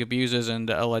domestic abusers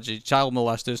and alleged child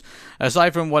molesters.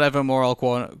 Aside from whatever moral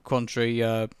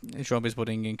country Trump is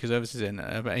putting in conservatives in,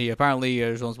 he apparently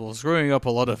is responsible for screwing up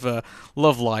a lot of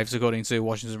love lives, according to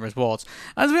Washington reports.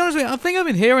 And to be honest with you, I think I've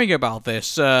been hearing about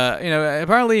this.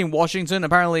 Apparently in Washington,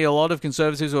 apparently a lot of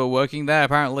conservatives who are working there,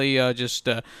 apparently just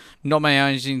not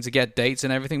managing to get dates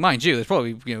and everything. Mind you, there's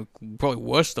probably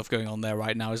worse stuff going on there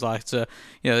right now. It's like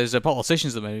there's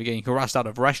politicians that may be getting harassed out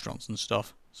of restaurants and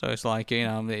stuff. So it's like it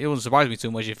wouldn't surprise me too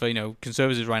much if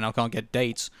conservatives right now can't get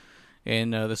dates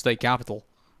in the state capital.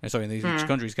 In each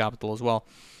country's capital as well.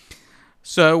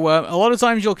 So a lot of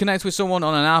times you'll connect with someone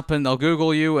on an app and they'll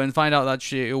Google you and find out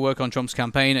that you work on Trump's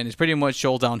campaign, and it's pretty much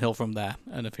all downhill from there.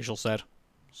 An official said.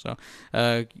 So,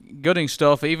 gutting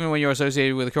stuff. Even when you're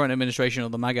associated with the current administration or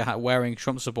the MAGA hat-wearing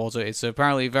Trump supporter, it's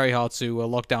apparently very hard to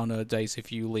lock down dates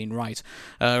if you lean right.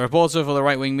 A reporter for the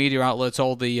right-wing media outlet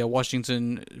told the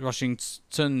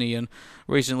Washingtonian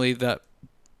recently that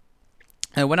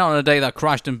went out on a date that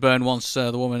crashed and burned once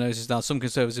the woman noticed that some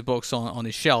conservative books on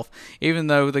his shelf. Even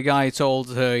though the guy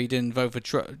told her he didn't vote for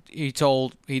Trump, he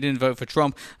didn't vote for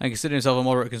Trump and considered himself a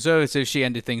moderate conservative, she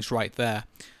ended things right there.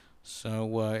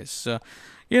 So it's.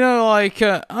 I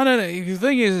don't know, the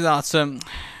thing is that,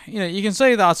 you can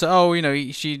say that,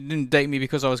 she didn't date me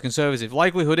because I was conservative.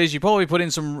 Likelihood is you probably put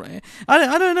in some,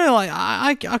 I don't know,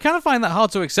 I kind of find that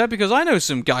hard to accept because I know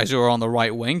some guys who are on the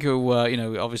right wing who,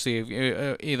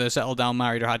 obviously either settled down,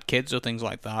 married, or had kids or things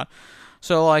like that.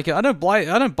 So, I don't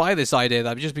buy this idea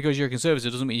that just because you're a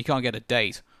conservative doesn't mean you can't get a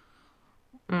date.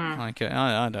 I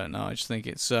don't know, I just think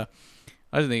it's,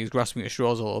 I don't think he's grasping at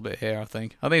straws a little bit here, I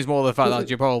think it's more the fact that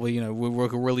you're probably, we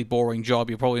work a really boring job,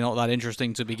 you're probably not that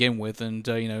interesting to begin with, and,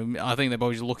 I think they're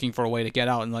probably just looking for a way to get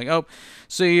out, and you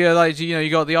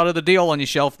got the odd of the deal on your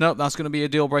shelf, nope, that's going to be a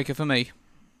deal breaker for me.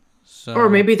 So, or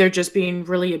maybe they're just being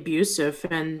really abusive,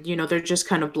 and, they're just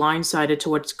kind of blindsided to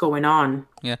what's going on.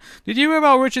 Yeah. Did you hear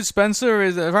about Richard Spencer?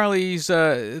 Apparently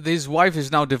his wife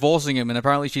is now divorcing him, and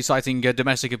apparently she's citing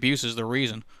domestic abuse as the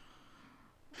reason.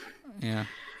 Yeah.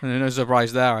 No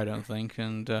surprise there, I don't think.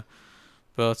 And I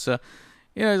don't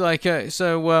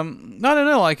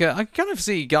know. I kind of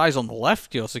see guys on the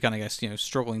left also kind of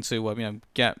struggling to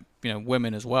get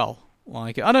women as well.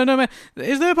 I don't know, man.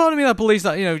 Is there a part of me that believes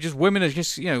that just women are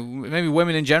just maybe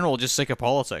women in general are just sick of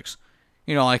politics?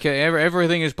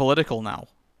 Everything is political now,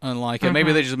 and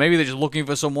maybe they're just looking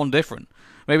for someone different.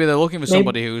 Maybe they're looking for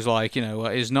somebody who's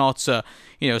is not, some,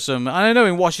 I don't know,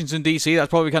 in Washington, D.C., that's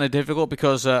probably kind of difficult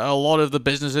because a lot of the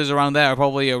businesses around there are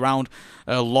probably around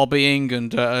lobbying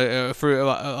and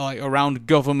around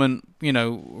government,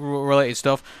 related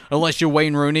stuff. Unless you're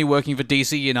Wayne Rooney working for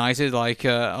D.C. United,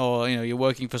 or, you're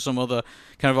working for some other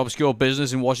kind of obscure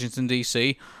business in Washington,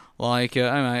 D.C., I think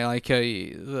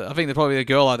probably the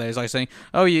girl out there is saying,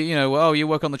 oh, you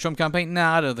work on the Trump campaign?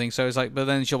 Nah, I don't think so. It's but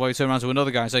then she'll probably turn around to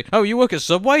another guy and say, oh, you work at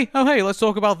Subway? Oh, hey, let's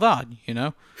talk about that, I think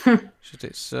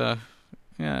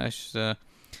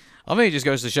it just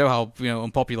goes to show how,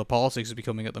 unpopular politics is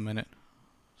becoming at the minute.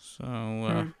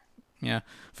 So, yeah,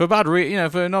 for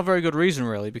for not very good reason,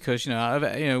 really, because, with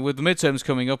the midterms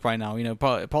coming up right now,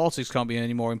 politics can't be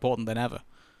any more important than ever.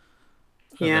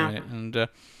 Yeah. And,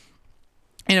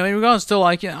 in regards to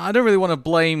I don't really want to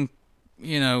blame,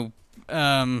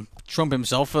 Trump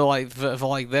himself for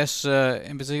this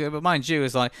in particular, but mind you,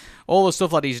 it's all the stuff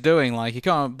that he's doing, you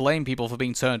can't blame people for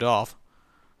being turned off.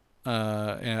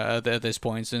 At this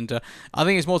point, and I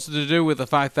think it's more to do with the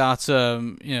fact that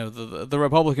the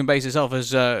Republican base itself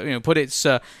has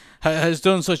has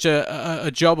done such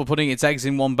a job of putting its eggs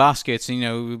in one basket,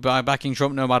 by backing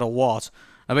Trump no matter what.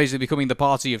 And basically becoming the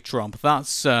party of Trump.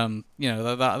 That's that's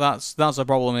a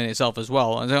problem in itself as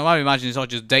well. And I imagine it's not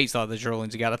just dates that they're struggling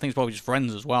to get. I think it's probably just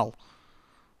friends as well.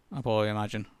 I probably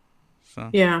imagine. So.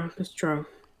 Yeah, that's true.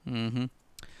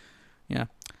 Yeah.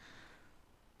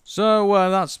 So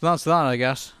that's that, I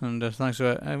guess. And thanks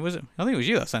for was it? I think it was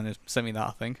you that sent me that.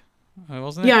 I think.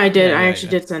 Wasn't it? Yeah, I did. I actually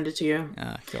did send it to you.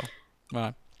 Ah, cool.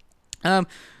 Right.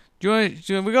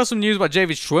 We got some news about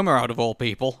David Schwimmer out of all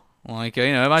people. Like,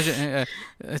 imagine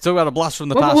talk about a blast from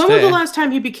the past. When was the last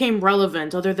time he became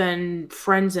relevant, other than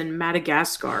Friends in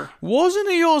Madagascar? Wasn't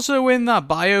he also in that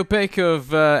biopic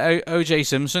of O.J.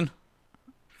 Simpson?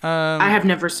 I have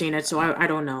never seen it, so I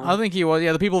don't know. I think he was.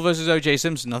 Yeah, The People versus O.J.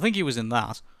 Simpson. I think he was in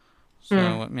that.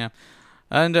 So yeah.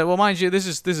 And well, mind you, this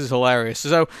is hilarious.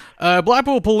 So,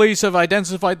 Blackpool Police have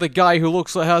identified the guy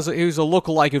who's a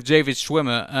lookalike of David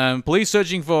Schwimmer. Police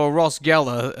searching for Ross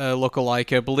Geller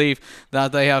lookalike believe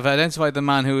that they have identified the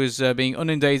man who is being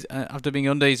inundated after being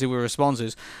inundated with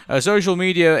responses. Social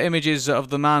media images of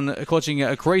the man clutching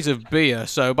a crate of beer.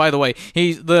 So, by the way,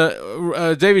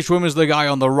 David Schwimmer's the guy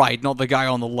on the right, not the guy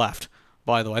on the left.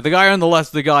 By the way, the guy on the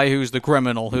left's the guy who's the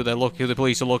criminal who the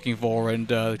police are looking for, and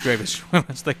David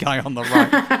Schwimmer's the guy on the right.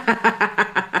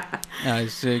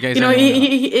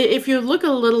 If you look a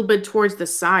little bit towards the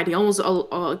side, he almost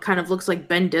kind of looks like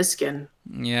Ben Diskin.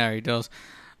 Yeah, he does.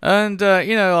 And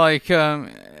apparently,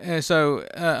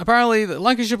 the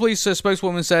Lancashire Police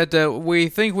spokeswoman said, "We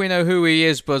think we know who he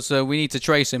is, but we need to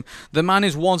trace him. The man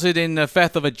is wanted in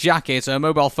theft of a jacket, a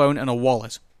mobile phone, and a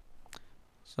wallet."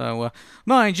 So,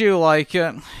 mind you, I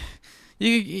don't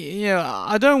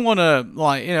want to,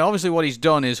 obviously what he's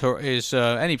done is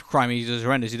any crime he does is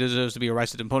horrendous. He deserves to be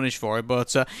arrested and punished for it.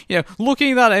 But,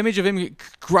 looking at that image of him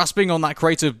grasping on that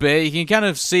crate of beer, you can kind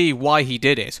of see why he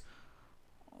did it.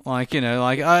 I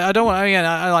don't want, again,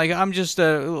 I'm just,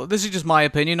 this is just my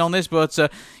opinion on this, but,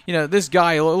 this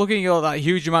guy, looking at that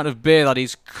huge amount of beer that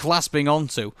he's clasping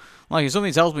onto,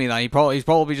 something tells me that he's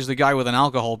probably just a guy with an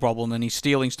alcohol problem and he's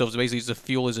stealing stuff basically to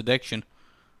fuel his addiction.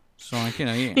 So,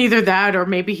 Either that or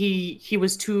maybe he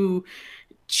was too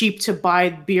cheap to buy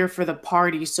beer for the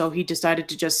party, so he decided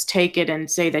to just take it and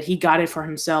say that he got it for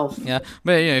himself. Yeah,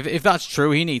 but if that's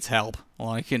true, he needs help.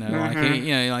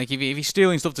 If he's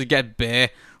stealing stuff to get beer,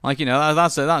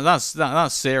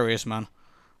 that's serious, man.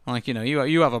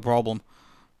 You have a problem.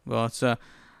 But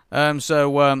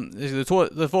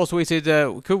the Force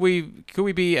tweeted, could we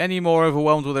be any more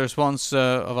overwhelmed with the response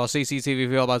of our CCTV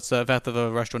feel about the theft of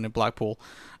a restaurant in Blackpool?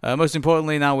 Most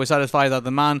importantly, now we're satisfied that the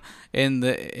man in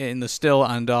the still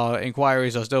and our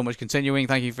inquiries are still much continuing.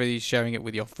 Thank you for sharing it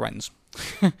with your friends.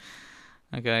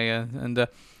 Okay, and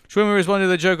Schwimmer responded to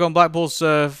the joke on Blackpool's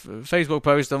Facebook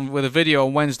post with a video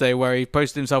on Wednesday where he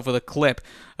posted himself with a clip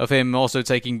of him also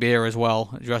taking beer as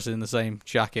well, dressed in the same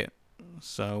jacket.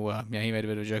 So, he made a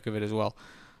bit of a joke of it as well.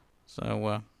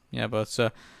 So,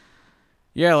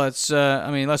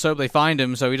 let's hope they find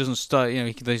him so he doesn't start,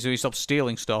 so he stops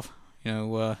stealing stuff,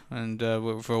 and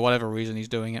for whatever reason he's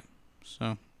doing it.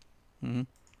 So,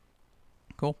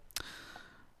 cool.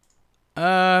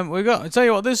 I tell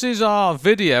you what, this is our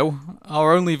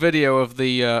only video of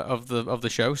the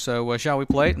show. So, shall we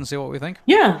play it and see what we think?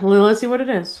 Yeah, let's see what it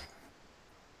is.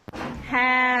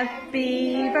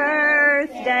 Happy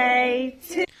birthday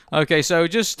to... Okay, so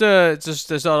just to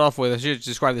start off with, I should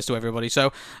describe this to everybody.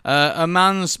 So, a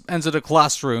man's entered a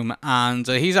classroom, and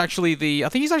he's actually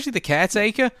the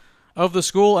caretaker of the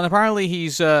school, and apparently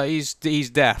he's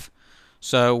deaf.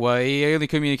 So he only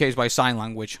communicates by sign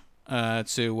language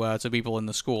to people in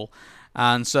the school.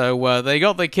 And so they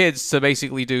got the kids to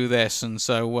basically do this, and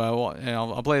so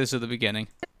I'll play this at the beginning.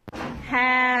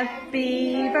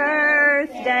 Happy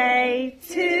birthday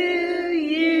to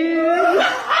you.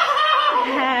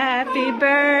 Happy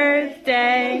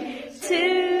birthday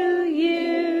to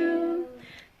you.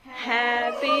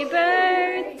 Happy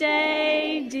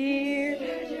birthday, dear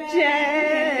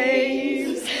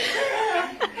James.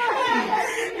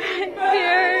 Happy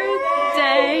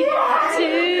birthday to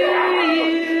you.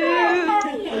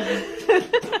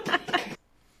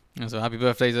 So happy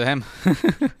birthday to him.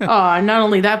 Not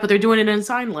only that, but they're doing it in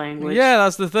sign language. Yeah,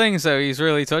 that's the thing. So he's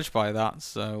really touched by that.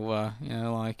 So here's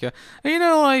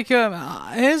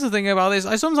the thing about this.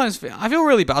 I feel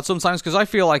really bad sometimes because I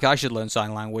feel like I should learn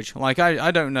sign language.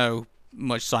 I don't know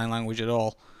much sign language at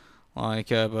all. But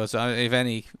if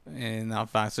any, in that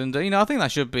fact, and I think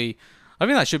that should be. I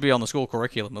think that should be on the school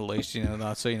curriculum at least,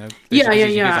 Yeah.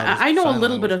 I know a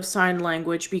little bit of sign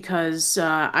language because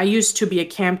I used to be a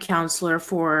camp counselor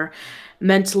for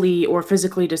mentally or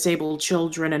physically disabled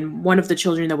children, and one of the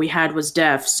children that we had was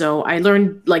deaf. So I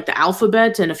learned the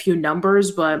alphabet and a few numbers,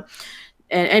 but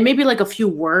and maybe a few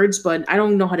words, but I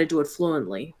don't know how to do it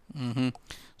fluently. Mm-hmm.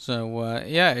 So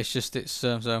it's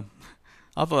so.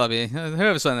 I thought that'd be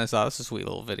whoever sent this out. That's a sweet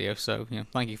little video. So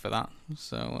thank you for that.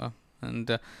 So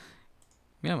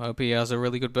I hope he has a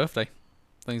really good birthday.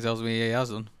 Things tells me he has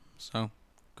done. So,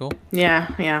 cool.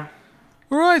 Yeah.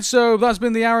 Right, so that's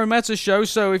been the Aaron Meta Show.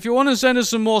 So if you want to send us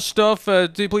some more stuff,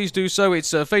 please do so.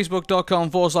 It's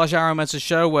facebook.com/Aaron Meta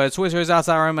Show. Twitter is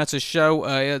 @Aaron Meta Show.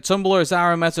 Tumblr is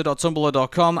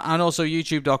aaronmeta.tumblr.com. And also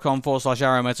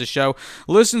youtube.com/Aaron Meta Show.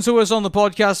 Listen to us on the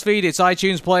podcast feed. It's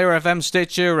iTunes, Player FM,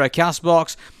 Stitcher,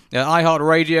 Castbox,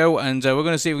 iHeartRadio, and we're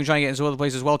going to see if we can try and get into other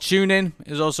places as well. TuneIn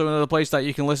is also another place that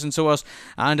you can listen to us.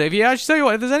 And if you actually tell you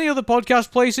what, if there's any other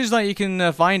podcast places that you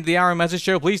can find the Aaron Meta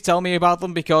Show, please tell me about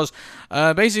them, because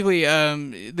basically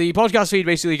the podcast feed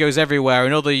basically goes everywhere,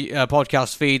 and other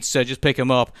podcast feeds just pick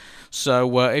them up.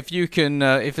 So if you can,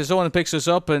 if there's someone that picks us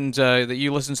up and that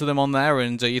you listen to them on there,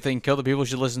 and you think other people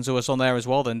should listen to us on there as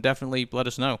well, then definitely let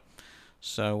us know.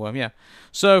 So yeah.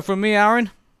 So from me,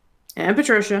 Aaron. And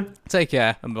Patricia. Take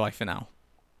care, and bye for now.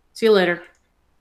 See you later.